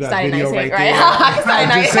 19 because you got a video 19, right there. I can start at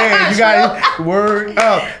 19. I'm just saying, you got word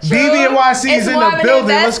up. BB&YC is in the building.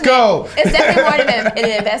 Let's go. It's definitely more than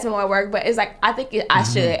an investment, more work, but it's like I think I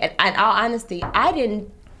should. And in all honesty, I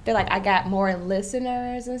didn't feel like I got more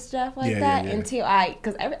listeners and stuff like that until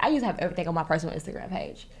because I used to have everything on my personal Instagram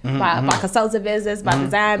page. My consulting business, my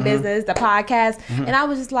design business, the podcast. And I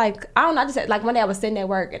was just like, I don't know, I just like one day I was sitting at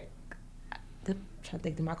work and I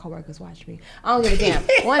think that my coworkers watch me. I don't give a damn.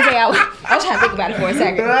 One day I was trying to think about it for a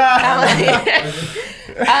second.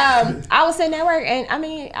 I was sitting at work and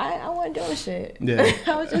I wasn't doing shit. Yeah.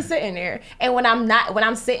 I was just sitting there. And when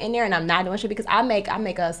I'm sitting there and I'm not doing shit, because I make a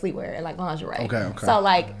sleepwear and like lingerie. Okay. So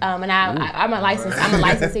like and I'm a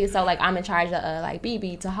licensee, so like I'm in charge of like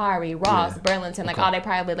BB, Tahari, Ross, Burlington, like all their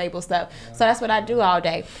private label stuff. So that's what I do all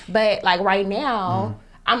day. But like right now.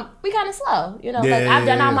 We kind of slow, you know. I've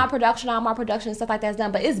done all my production and stuff like that's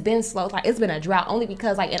done, but it's been slow. Like it's been a drought, only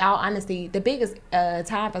because, like, in all honesty, the biggest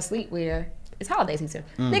time for sleepwear is holiday season.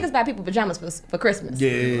 Niggas buy people pajamas for Christmas.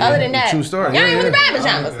 Other than that, true story. Y'all ain't really buy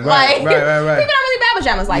pajamas. Right. People don't really buy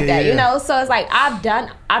pajamas like that, you know. So it's like I've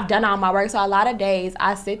done all my work. So a lot of days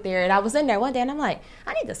I sit there, and I was in there one day, and I'm like,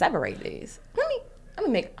 I need to separate these.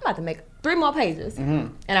 I'm about to make 3 more pages,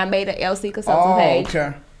 and I made an LC consulting page.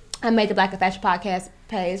 Okay. I made the Black and Fashion Podcast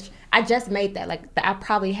page. I just made that. Like, I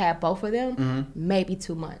probably had both of them, maybe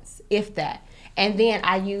 2 months, if that. And then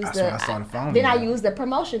I used the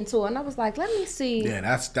promotion tool, and I was like, let me see. Yeah,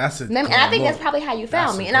 that's it. And I think that's probably how you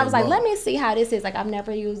found me. And I was like, let me see how this is. Like, I've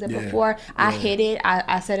never used it before. I hit it.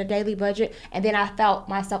 I set a daily budget, and then I felt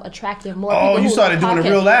myself attracting more people. Oh, you started doing the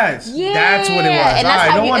real ads. Yeah, that's what it was. And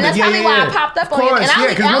that's probably why I popped up on it. Yeah,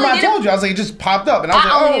 because remember I told you, I was like, it just popped up, and I was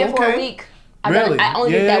like, only did it for a week. I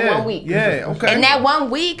only did that 1 week. Yeah, okay. And that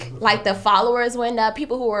 1 week, like, the followers went up.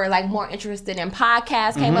 People who were like more interested in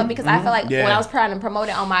podcasts came up, because I feel like when I was trying to promote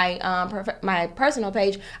it on my my personal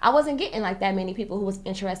page, I wasn't getting like that many people who was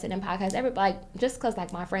interested in podcasts. Everybody, just because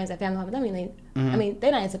like my friends and family,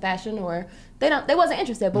 they're not into fashion, or they wasn't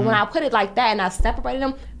interested. But when I put it like that and I separated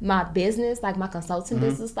them, my business, like my consulting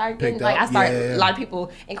business, started getting a lot of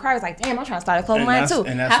people inquired, like, damn, I'm trying to start a clothing line too.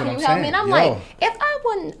 How can you help me? And I'm like, if I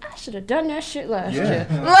wouldn't, I should have done that shit last year.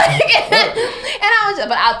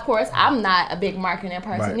 Of course, I'm not a big marketing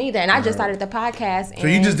person either. And I just started the podcast. So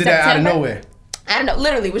you just did that out of nowhere? I don't know.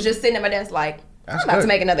 Literally was just sitting at my desk like, I'm about to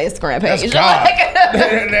make another Instagram page.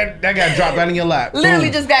 That got dropped out in your lap. Literally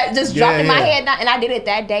just dropped in my head, and I did it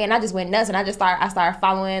that day, and I just went nuts, and I started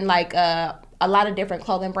following like a lot of different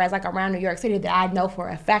clothing brands like around New York City that I know for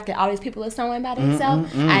a fact that all these people are sewing by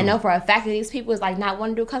themselves. I know for a fact that these people is like not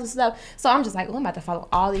wanting to do custom stuff. So I'm just like, I'm about to follow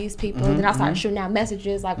all these people. Then I started shooting out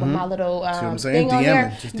messages like with my little thing on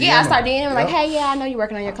there. I started DMing like, hey, I know you're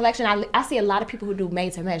working on your collection. I see a lot of people who do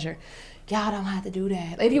made to measure. Y'all don't have to do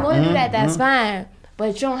that. Like, if you want to do that, that's fine.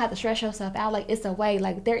 But you don't have to stress yourself out. Like, it's a way.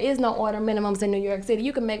 Like, there is no order minimums in New York City.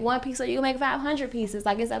 You can make 1 piece or you can make 500 pieces.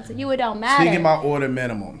 Like, it's up to you. It don't matter. Speaking about order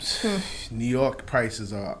minimums, New York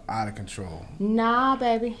prices are out of control. Nah,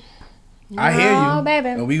 baby. I hear you. Baby.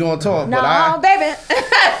 And we gonna talk. No, baby.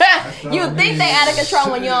 You think they out of control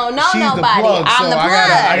when you don't know nobody. I'm the plug.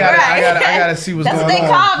 I gotta see what's going on. That's what they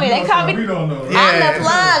call me. They call me. We don't know. I'm the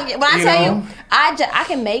plug. When I tell you, I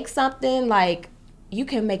can make something like. You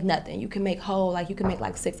can make nothing. You can make whole, like you can make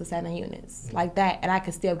like 6 or 7 units like that, and I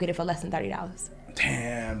can still get it for less than $30.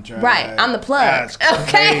 Damn, Dre. Right, I'm the plug. That's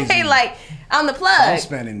okay, crazy. like I'm the plug. I'm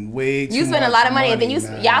spending way too You spend a much lot of money, and then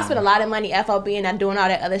man. y'all spend a lot of money FOB and doing all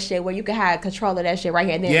that other shit where you can have control of that shit right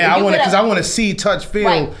here. And then Yeah, I want because I want to see, touch, feel,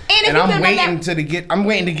 Right. And I'm waiting to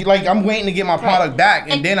get my product back,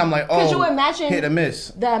 and then I'm like, oh, could you imagine hit or miss.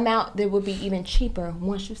 the amount that would be even cheaper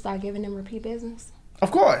once you start giving them repeat business? Of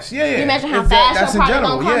course, yeah. Can you imagine how If fast that's your in product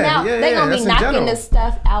general. gonna come out? They're gonna be that's in knocking general. this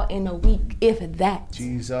stuff out in a week, if that.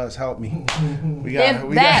 Jesus, help me. I did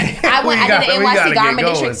an NYC Garment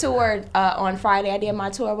District tour on Friday. I did my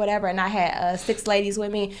tour or whatever, and I had 6 ladies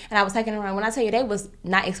with me, and I was taking them around. When I tell you, they was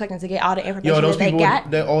not expecting to get all the information Yo, those that they people, got.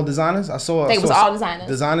 They're all designers? I saw. They was all designers.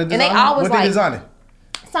 Designer? And they all was what like, they designing?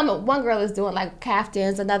 One girl is doing like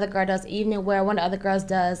caftans, another girl does evening wear, one of the other girls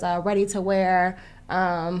does ready to wear.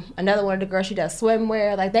 Another one of the girls, she does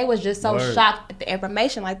swimwear. Like, they was just so shocked at the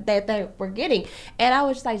information like that they were getting. And I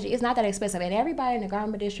was just like, gee, it's not that expensive. And everybody in the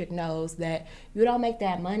garment district knows that you don't make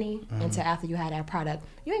that money until after you have that product.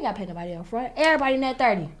 You ain't got to pay nobody up front. Everybody net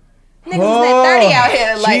 30. Niggas is net 30 out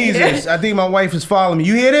here. Like, Jesus, I think my wife is following me.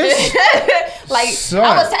 You hear this? like, Son.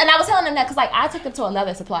 I was telling them that because, like, I took them to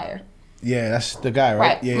another supplier. Yeah, that's the guy,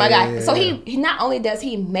 right? Right, Yeah, my guy. yeah, So yeah. he not only does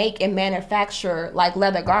he make and manufacture like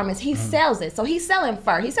leather garments, he sells it. So he's selling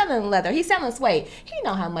fur, he's selling leather, he's selling suede. He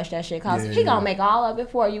know how much that shit costs. Yeah, He gonna make all of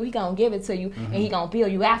it for you. He gonna give it to you, and he gonna bill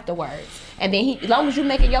you afterwards. And then as long as you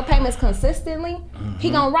making your payments consistently,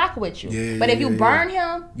 he gonna rock with you. Yeah, but if you yeah, burn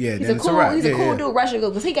him, yeah, he's then a it's a cool, wrap. he's a Yeah, cool yeah. dude. Russian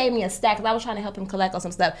dude, because he gave me a stack. Cause I was trying to help him collect on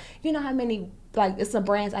some stuff. You know how many like it's some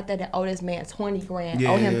brands out there that owe this man 20 grand,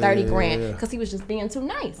 Yeah, owe him 30 yeah, grand, yeah. because he was just being too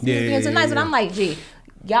nice. Yeah, He was being too nice, yeah. and I'm like, gee.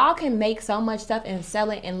 Y'all can make so much stuff and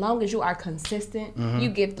sell it, and long as you are consistent,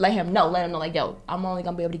 you let him know, like, yo, I'm only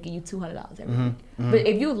gonna be able to give you $200 every week. But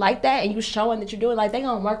if you like that and you showing that you're doing, like, they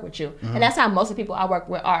gonna work with you, and that's how most of the people I work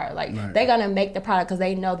with are. Like, they're gonna make the product because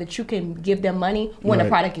they know that you can give them money when the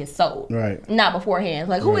product is sold, Right. not beforehand.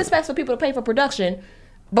 Like, who expects for people to pay for production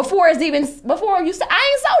before I ain't sold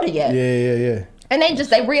it yet? Yeah. And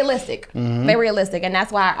they realistic. They realistic, and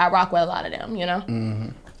that's why I rock with a lot of them. You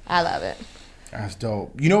know, I love it. That's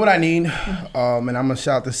dope. You know what I need? And I'm gonna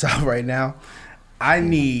shout this out right now. I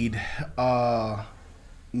need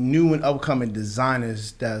new and upcoming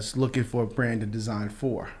designers that's looking for a brand to design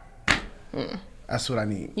for. That's what I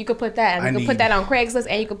need. You could put that. And you could put that on Craigslist,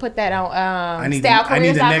 and you could put that on I need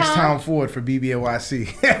stylecareers.com. the next Tom Ford for BBNYC.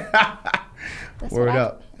 Word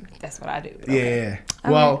up. That's what I do. Yeah. Okay.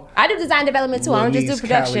 Well, I do design development too. I don't just do Louise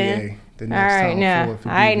production. Callier, the All next right Tom now. Ford for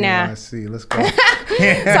All right now. BBNYC. Let's go.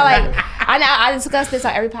 So like, I discuss this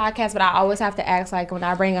on every podcast, but I always have to ask, like, when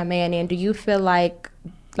I bring a man in, do you feel like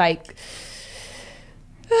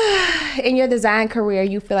in your design career,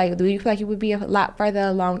 do you feel like you would be a lot further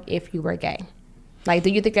along if you were gay? Like,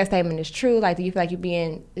 do you think that statement is true? Like, do you feel like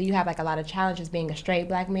do you have like a lot of challenges being a straight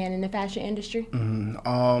black man in the fashion industry?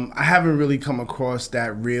 I haven't really come across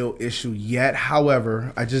that real issue yet.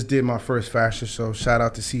 However, I just did my first fashion show. Shout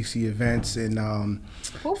out to CC Events and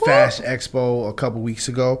Fashion Expo a couple weeks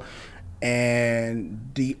ago.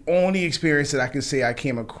 And the only experience that I can say I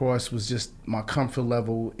came across was just my comfort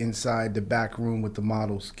level inside the back room with the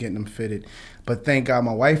models, getting them fitted. But thank God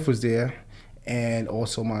my wife was there. And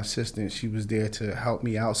also my assistant, she was there to help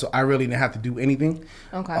me out. So I really didn't have to do anything.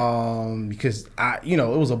 Okay. Because it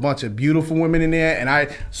was a bunch of beautiful women in there. And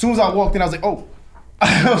as soon as I walked in, I was like, oh.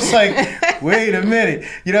 I was like, wait a minute.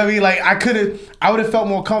 You know what I mean? Like, I would have felt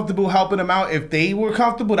more comfortable helping them out if they were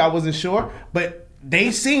comfortable. I wasn't sure. But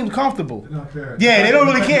they seemed comfortable. They don't care. Yeah, they don't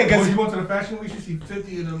really care. Cause you went to the fashion week, you see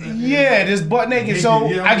 50 of them. yeah, just butt naked. So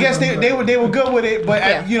Yeah, I guess they were good with it, but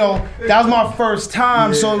that was my first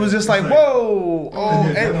time, so it was just like whoa,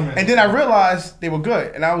 and then I realized they were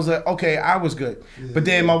good, and I was like, okay, I was good. But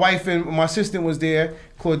then my wife and my assistant was there,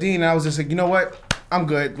 Claudine, and I was just like, you know what? I'm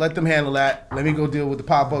good. Let them handle that. Let me go deal with the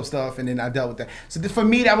pop-up stuff, and then I dealt with that. So for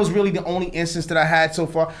me, that was really the only instance that I had so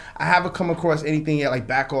far. I haven't come across anything yet, like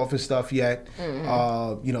back office stuff yet,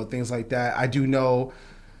 things like that. I do know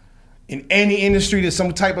in any industry there's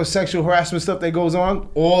some type of sexual harassment stuff that goes on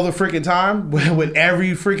all the freaking time with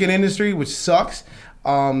every freaking industry, which sucks.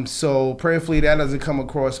 So prayerfully that doesn't come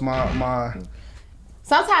across my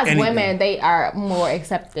Sometimes anything. women, they are more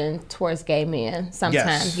accepting towards gay men.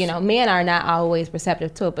 Sometimes, Yes. Men are not always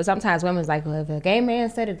receptive to it, but sometimes women's like, well, if a gay man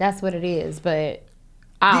said it, that's what it is. But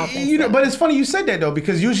I don't think so. But it's funny you said that though,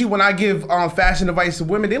 because usually when I give fashion advice to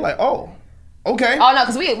women, they're like, oh, okay. Oh no,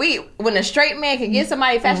 because we when a straight man can get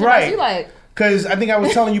somebody fashion advice, you like, Because I think I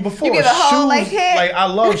was telling you before, You give a whole, shoes, hit. like I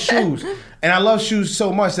love shoes. And I love shoes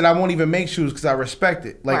so much that I won't even make shoes because I respect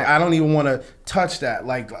it. Like, Right. I don't even want to touch that.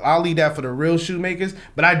 Like, I'll leave that for the real shoemakers.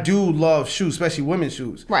 But I do love shoes, especially women's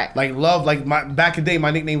shoes. Right. Like, back in the day, my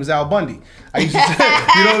nickname was Al Bundy. I used to,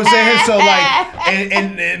 you know what I'm saying? So, like,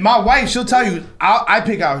 and my wife, she'll tell you, I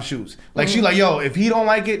pick out shoes. Like, she like, yo, if he don't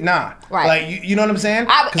like it, nah. Right. Like, you know what I'm saying?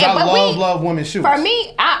 Because I love women's shoes. For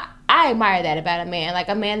me, I admire that about a man. Like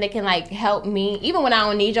a man that can like help me, even when I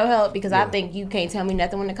don't need your help, because I think you can't tell me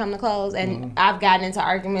nothing when it comes to clothes. And I've gotten into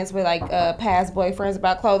arguments with like past boyfriends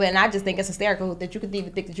about clothing, and I just think it's hysterical that you could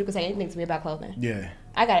even think that you could say anything to me about clothing. Yeah.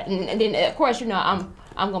 I got it, and then of course I'm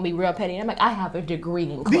gonna be real petty. I'm like, I have a degree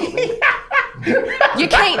in clothing. You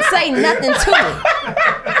can't say nothing to me.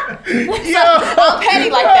 So, I'm petty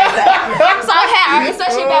like that. So I have,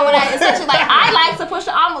 especially like I like to push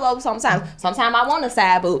the envelope sometimes. Sometimes I want a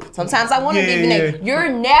side boob. Sometimes I want a deep neck. You're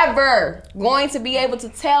never going to be able to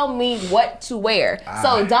tell me what to wear.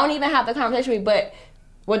 So don't even have the conversation with me. But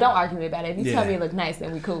well, don't argue with me about it. If you tell me it looks nice,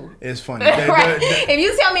 then we cool. It's funny. Right? If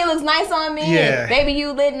you tell me it looks nice on me, and baby,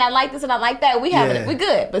 you lit and I like this and I like that, we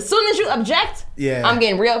good. But as soon as you object, I'm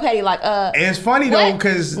getting real petty. Like, it's funny though,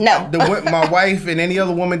 because my wife and any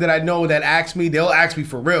other woman that I know that asks me, they'll ask me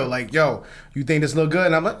for real. Like, yo, you think this look good?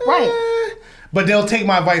 And I'm like, right. But they'll take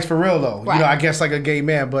my advice for real though. Right. You know, I guess like a gay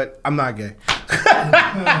man, but I'm not gay.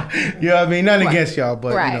 You know what I mean? Nothing against y'all, but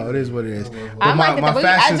you know, it is what it is. But my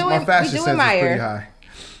fashion sense is pretty high.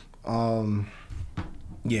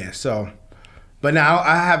 So, but now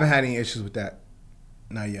I haven't had any issues with that.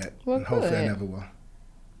 Not yet. Well, and hopefully I never will.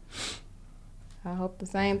 I hope the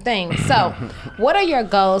same thing. So, what are your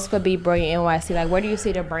goals for Be Brilliant NYC? Like, where do you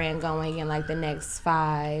see the brand going in like the next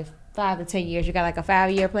 5 to 10 years? You got like a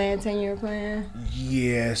 5-year plan, 10-year plan?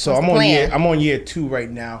 Yeah. So I'm on year 2 right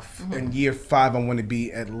now. In year 5, I want to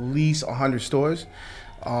be at least 100 stores.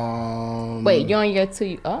 Wait, you're on year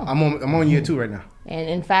 2? Oh. I'm on year 2 right now. And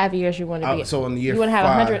in 5 years, you want to be. So in the year, you want to have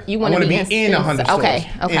 100. You want to be in 100 stores.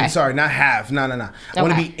 Okay. Sorry, not half. No. I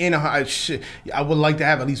want to be in 100. Shit, I would like to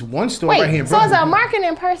have at least one store right here in Brooklyn. So as a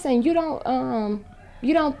marketing person, you don't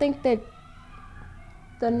think that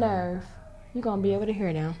the nerve. You're gonna be able to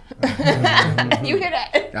hear them. You hear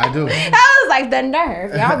that? I do. I was like, the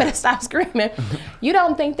nerve. Y'all better stop screaming. You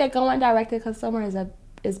don't think that going direct to consumer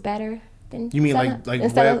is better than you mean selling, like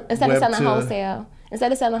instead web, of selling wholesale? Instead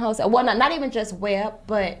of selling wholesale, well, not even just web,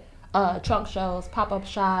 but trunk shows, pop-up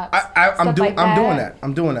shops. I'm doing that.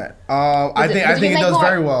 I think it does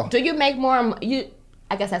very well. Do you make more?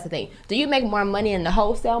 I guess that's the thing. Do you make more money in the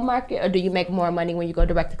wholesale market, or do you make more money when you go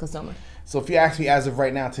direct to consumer? So if you ask me as of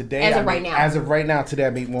right now today, I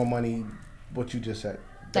make more money. What you just said.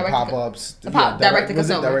 The pop-ups. Direct to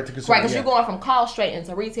consumer. Direct to consumer. Right, because you're going from call straight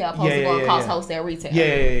into retail opposed to going cost wholesale retail.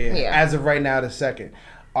 Yeah. As of right now, the second.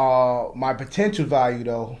 My potential value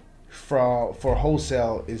though for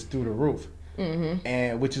wholesale is through the roof. Mm-hmm.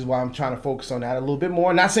 And which is why I'm trying to focus on that a little bit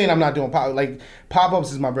more. Not saying I'm not doing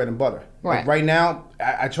pop-ups is my bread and butter. Right. Like right now,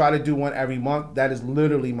 I try to do one every month. That is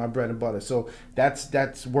literally my bread and butter. So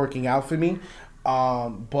that's working out for me.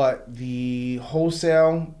 But the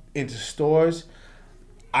wholesale into stores,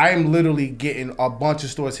 I am literally getting a bunch of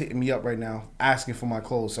stores hitting me up right now asking for my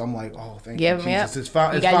clothes. So I'm like, oh, thank you, Jesus. It's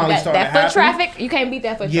finally starting to happen. That foot traffic, you can't beat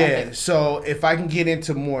that foot traffic. Yeah, so if I can get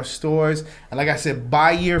into more stores, and like I said,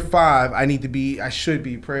 by year 5, I should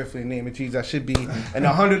be, prayerfully in the name of Jesus, I should be in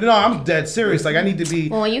 100. No, I'm dead serious. Like, I need to be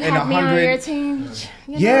in 100. Well, you have me on your team.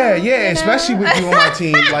 Especially with you on my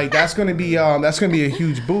team. Like, that's gonna be a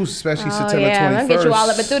huge boost, especially September 21st. I'm gonna get you all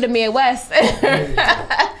up and through the Midwest.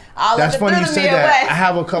 That's funny you say that. I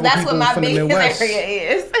have a couple people from the Midwest. That's what my biggest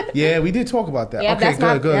area is. Yeah, we did talk about that. Yeah, okay,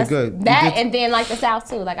 good. That and then like the South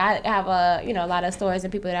too. Like I have a lot of stores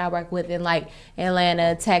and people that I work with in like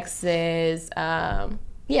Atlanta, Texas.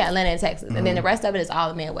 Atlanta and Texas, and then the rest of it is all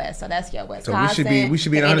the Midwest. So that's your Wisconsin. So we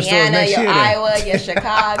should be in 100 stores next year. Your Iowa, your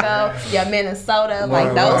Chicago, your Minnesota.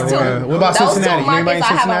 Like those two. What about those Cincinnati? Two markets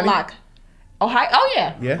I have on lock. Ohio? Oh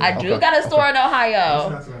yeah. I do got a store in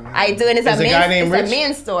Ohio. I do, and it's a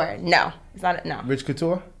men's store. No, it's not. No. Rich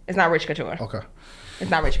Couture? It's not Rich Couture. Okay.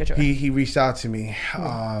 It's not Rich Couture. He reached out to me,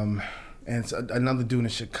 and it's another dude in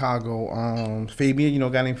Chicago. Fabian, you know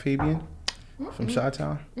a guy named Fabian from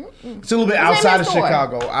Chi-Town. It's a little bit outside of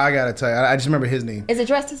Chicago. I gotta tell you, I just remember his name. Is it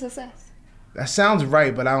Dress to Success? That sounds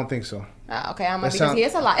right, but I don't think so. Okay, I'm gonna because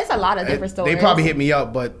it's a lot of different stores. They probably hit me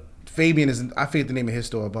up, but Fabian isn't. I forget the name of his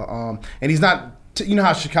store, but and he's not. You know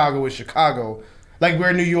how Chicago is Chicago. Like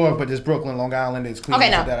we're in New York, but there's Brooklyn, Long Island, it's Queens.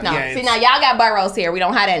 Okay, no. Yeah, see now y'all got boroughs here. We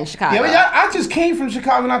don't have that in Chicago. Yeah, but I just came from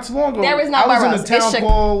Chicago not too long ago. There is no boroughs. I was in a town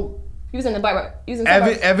called You was in the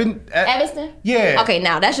suburbs. Evanston? Yeah. Okay,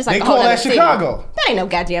 now that's just like they a whole call other that city. Chicago. That ain't no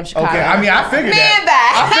goddamn Chicago. Okay, I mean, I figured Man,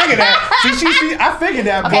 that. I figured that. See, I figured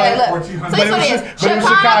that. Okay, but, look. So but this it what was, it is. but it was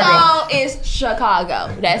Chicago is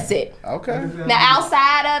Chicago. That's it. Okay. Now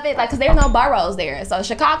outside of it, like, cause there's no boroughs there. So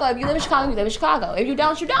Chicago, if you live in Chicago, you live in Chicago. If you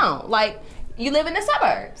don't, you don't. Like, you live in the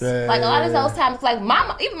suburbs. Like a lot of those times, like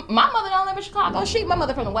even my mother don't live in Chicago. My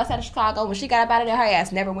mother from the west side of Chicago. When she got up out of there, her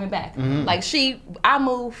ass never went back. Like I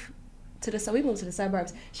moved. We moved to the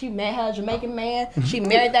suburbs. She met her Jamaican man. She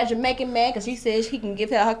married that Jamaican man because she says he can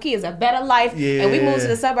give her kids a better life. Yeah. And we moved to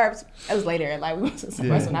the suburbs. It was later. Like we moved to the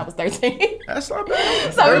suburbs when I was 13. That's not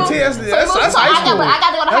bad. So 13, that's high school. I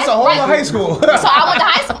got to go to that's a whole high school. So I went to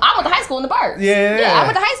high school. I went to high school in the burbs. Yeah. I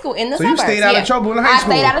went to high school in the suburbs. So you stayed out of trouble in high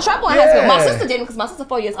school. I stayed out of trouble in high school. My sister didn't because my sister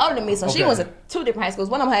 4 years older than me. So she went to 2 different high schools.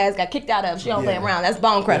 One of them her ass got kicked out of. She don't play around. That's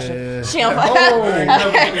bone crusher. Yeah. She don't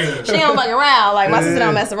she don't fuck around. Like my sister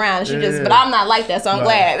don't mess around. She just. But I'm not like that. So I'm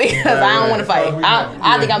glad because I don't want to fight.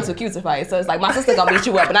 I think I'm too cute to fight. So it's like my sister gonna beat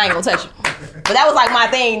you up, and I ain't gonna touch you. But that was like my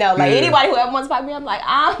thing though. Like anybody who ever wants to fight me, I'm like,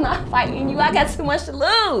 I'm not fighting you. I got too much to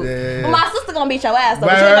lose. But my sister gonna beat your ass though.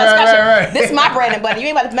 Right. This is my bread and butter. You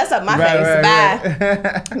ain't about to mess up my face.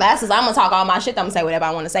 Bye. That's I'm gonna talk all my shit. I'm gonna say whatever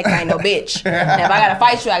I want to say because I ain't no bitch. And if I gotta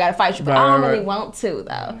fight you, I gotta fight you. But I don't really want to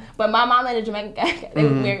though. But my mom and a Jamaican guy, they were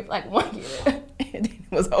married like 1 year. And then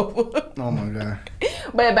it was over. Oh my God.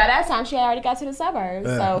 But by that time, she had already got to the suburbs.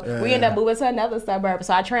 We ended up moving to another suburb.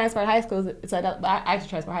 So I transferred high school to another. I actually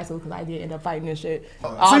transferred high school because I did end up fighting and shit.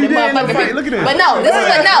 So you did end up fighting? Look at this. But no, this is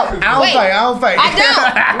what, no. I don't fight.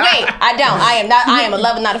 I don't. I am a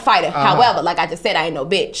lover, not a fighter. However, like I just said, I ain't no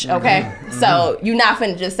bitch, okay? So you're not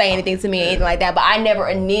finna just say anything to me or anything like that. But I never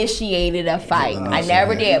initiated a fight. I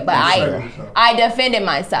never did. But I defended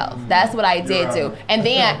myself. That's what I did do. And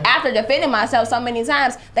then after defending myself so many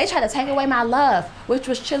times, they tried to take away my love, which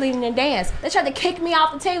was cheerleading and dance. They tried to kick me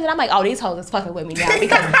off the team, and I'm like, oh, these hoes is fucking with me now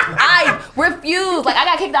because I refused. Like I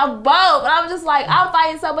got kicked off both, and I was just like, I'm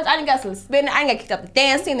fighting so much. I didn't got suspended. I didn't get kicked off the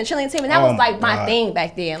dance team, the cheerleading team, and that was like my thing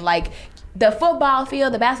back then. Like the football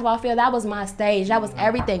field, the basketball field, that was my stage. That was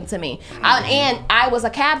everything to me. And I was a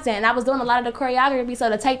captain, and I was doing a lot of the choreography. So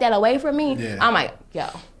to take that away from me, I'm like, yo.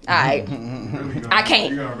 I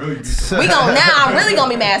can't. Now I'm really gonna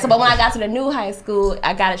be mad. So, but when I got to the new high school,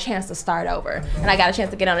 I got a chance to start over, and I got a chance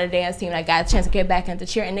to get on the dance team. And I got a chance to get back into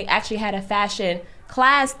cheer, and they actually had a fashion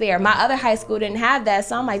class there. My other high school didn't have that,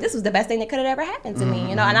 so I'm like, this was the best thing that could have ever happened to me,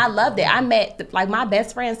 you know. And I loved it. I met like my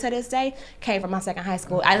best friends to this day came from my second high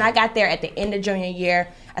school, and I got there at the end of junior year.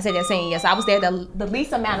 I said that senior year, so I was there the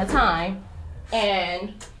least amount of time,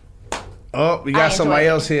 and. Oh, we got somebody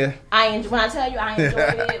else here. When I tell you I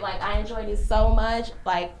enjoyed it, like I enjoyed it so much.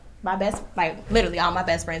 Like literally all my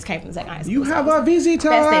best friends came from the second high school. You have a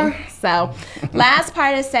visitor. So, last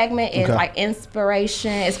part of the segment is like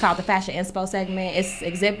inspiration. It's called the Fashion Inspo segment. It's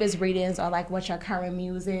exhibits, readings, or like what your current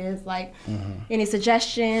muse is. Like any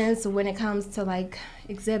suggestions when it comes to like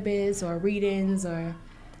exhibits or readings or.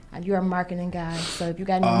 You're a marketing guy, so if you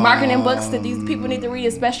got any marketing books that these people need to read,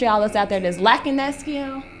 especially all us out there that's lacking that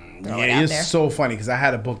skill. Yeah, it's so funny because I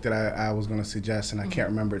had a book that I was going to suggest and I can't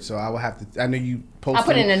remember it, so I will have to. I know you posted. I'll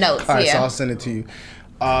put it in the notes. All right, so I'll send it to you.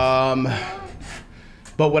 But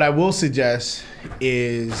what I will suggest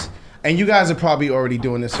is, and you guys are probably already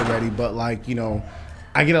doing this already, but like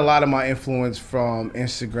I get a lot of my influence from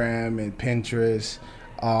Instagram and Pinterest.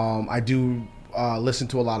 I do. Listen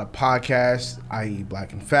to a lot of podcasts, i.e.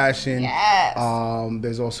 Black in Fashion. Yes.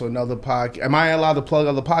 There's also another podcast. Am I allowed to plug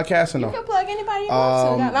other podcasts or no? You can plug anybody you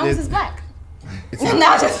want to. As long as it's black. It's no,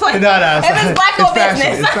 just like no. If it's black or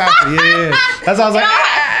business. It's fashion. Yeah. That's what I was like.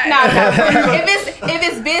 No. If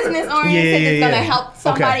it's business oriented, it's gonna help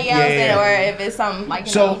somebody else, or if it's something like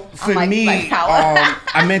for me,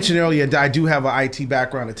 I mentioned earlier that I do have an IT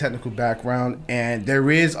background, a technical background, and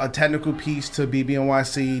there is a technical piece to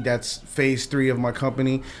BBNYC. That's phase 3 of my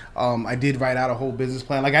company. I did write out a whole business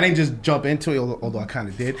plan. Like I didn't just jump into it, although I kind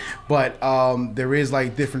of did. But there is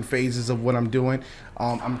like different phases of what I'm doing.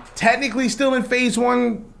 I'm technically still in phase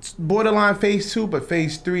 1, borderline phase 2, but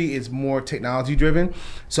phase 3 is more technology driven.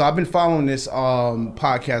 So I've been following this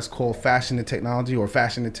podcast called Fashion and Technology or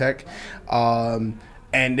Fashion and Tech. And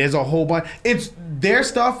there's a whole bunch. Their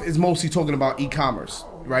stuff is mostly talking about e-commerce,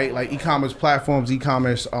 right? Like e-commerce platforms,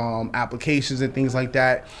 e-commerce applications and things like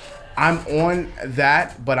that. I'm on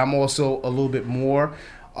that, but I'm also a little bit more.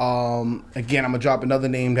 Again, I'm gonna drop another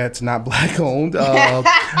name that's not black owned.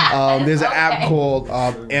 There's an app called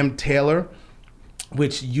M Taylor.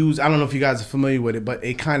 which I don't know if you guys are familiar with it, but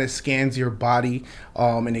it kind of scans your body,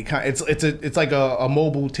 and it's like a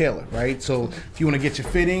mobile tailor, right? So if you want to get your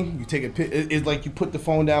fitting, you take it's like you put the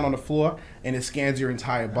phone down on the floor and it scans your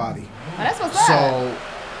entire body. Oh, that's what's up. So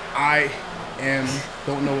I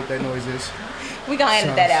don't know what that noise is. We gonna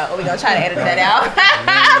edit that out, or we gonna try to edit that out.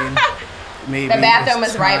 Maybe the bathroom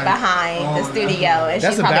is right behind the studio, and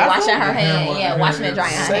she's probably washing her hands. Yeah, washing and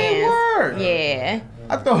drying her hands. Word. Yeah.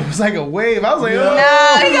 I thought it was like a wave. I was like, oh.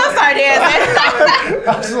 No, he gonna start dancing.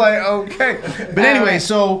 I was like, okay. But anyway,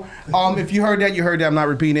 so if you heard that, you heard that. I'm not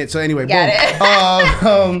repeating it. So anyway, Got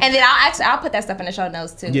boom. it. And then I'll put that stuff in the show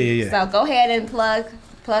notes too. Yeah. So go ahead and plug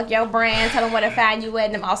your brand. Tell them where to find you at.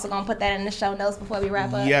 And I'm also gonna put that in the show notes before we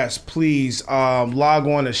wrap up. Yes, please log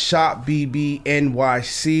on to Shop BB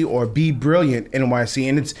NYC or Be Brilliant NYC,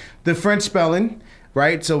 and it's the French spelling.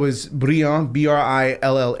 Right, so it's Brillant, BRILLANT,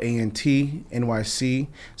 NYC.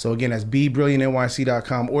 So again, that's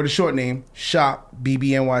BeBrilliantNYC.com or the short name,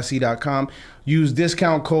 shopbbnyc.com. Use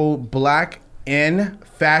discount code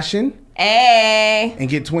BlackNFashion. Hey. And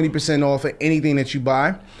get 20% off of anything that you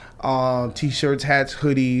buy. T-shirts, hats,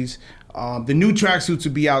 hoodies. The new tracksuits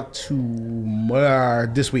will be out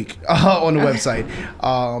this week on the website.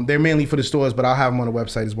 They're mainly for the stores, but I'll have them on the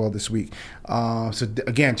website as well this week. So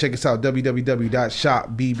again, check us out,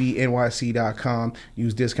 www.shopbbnyc.com.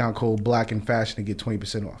 Use discount code BlackNFashion to get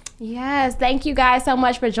 20% off. Yes, thank you guys so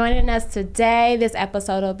much for joining us today. This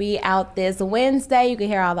episode will be out this Wednesday. You can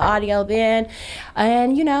hear all the audio then.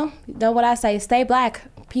 And you know what I say, stay black.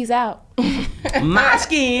 Peace out. My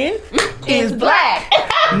skin is black.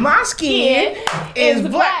 My skin is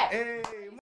black.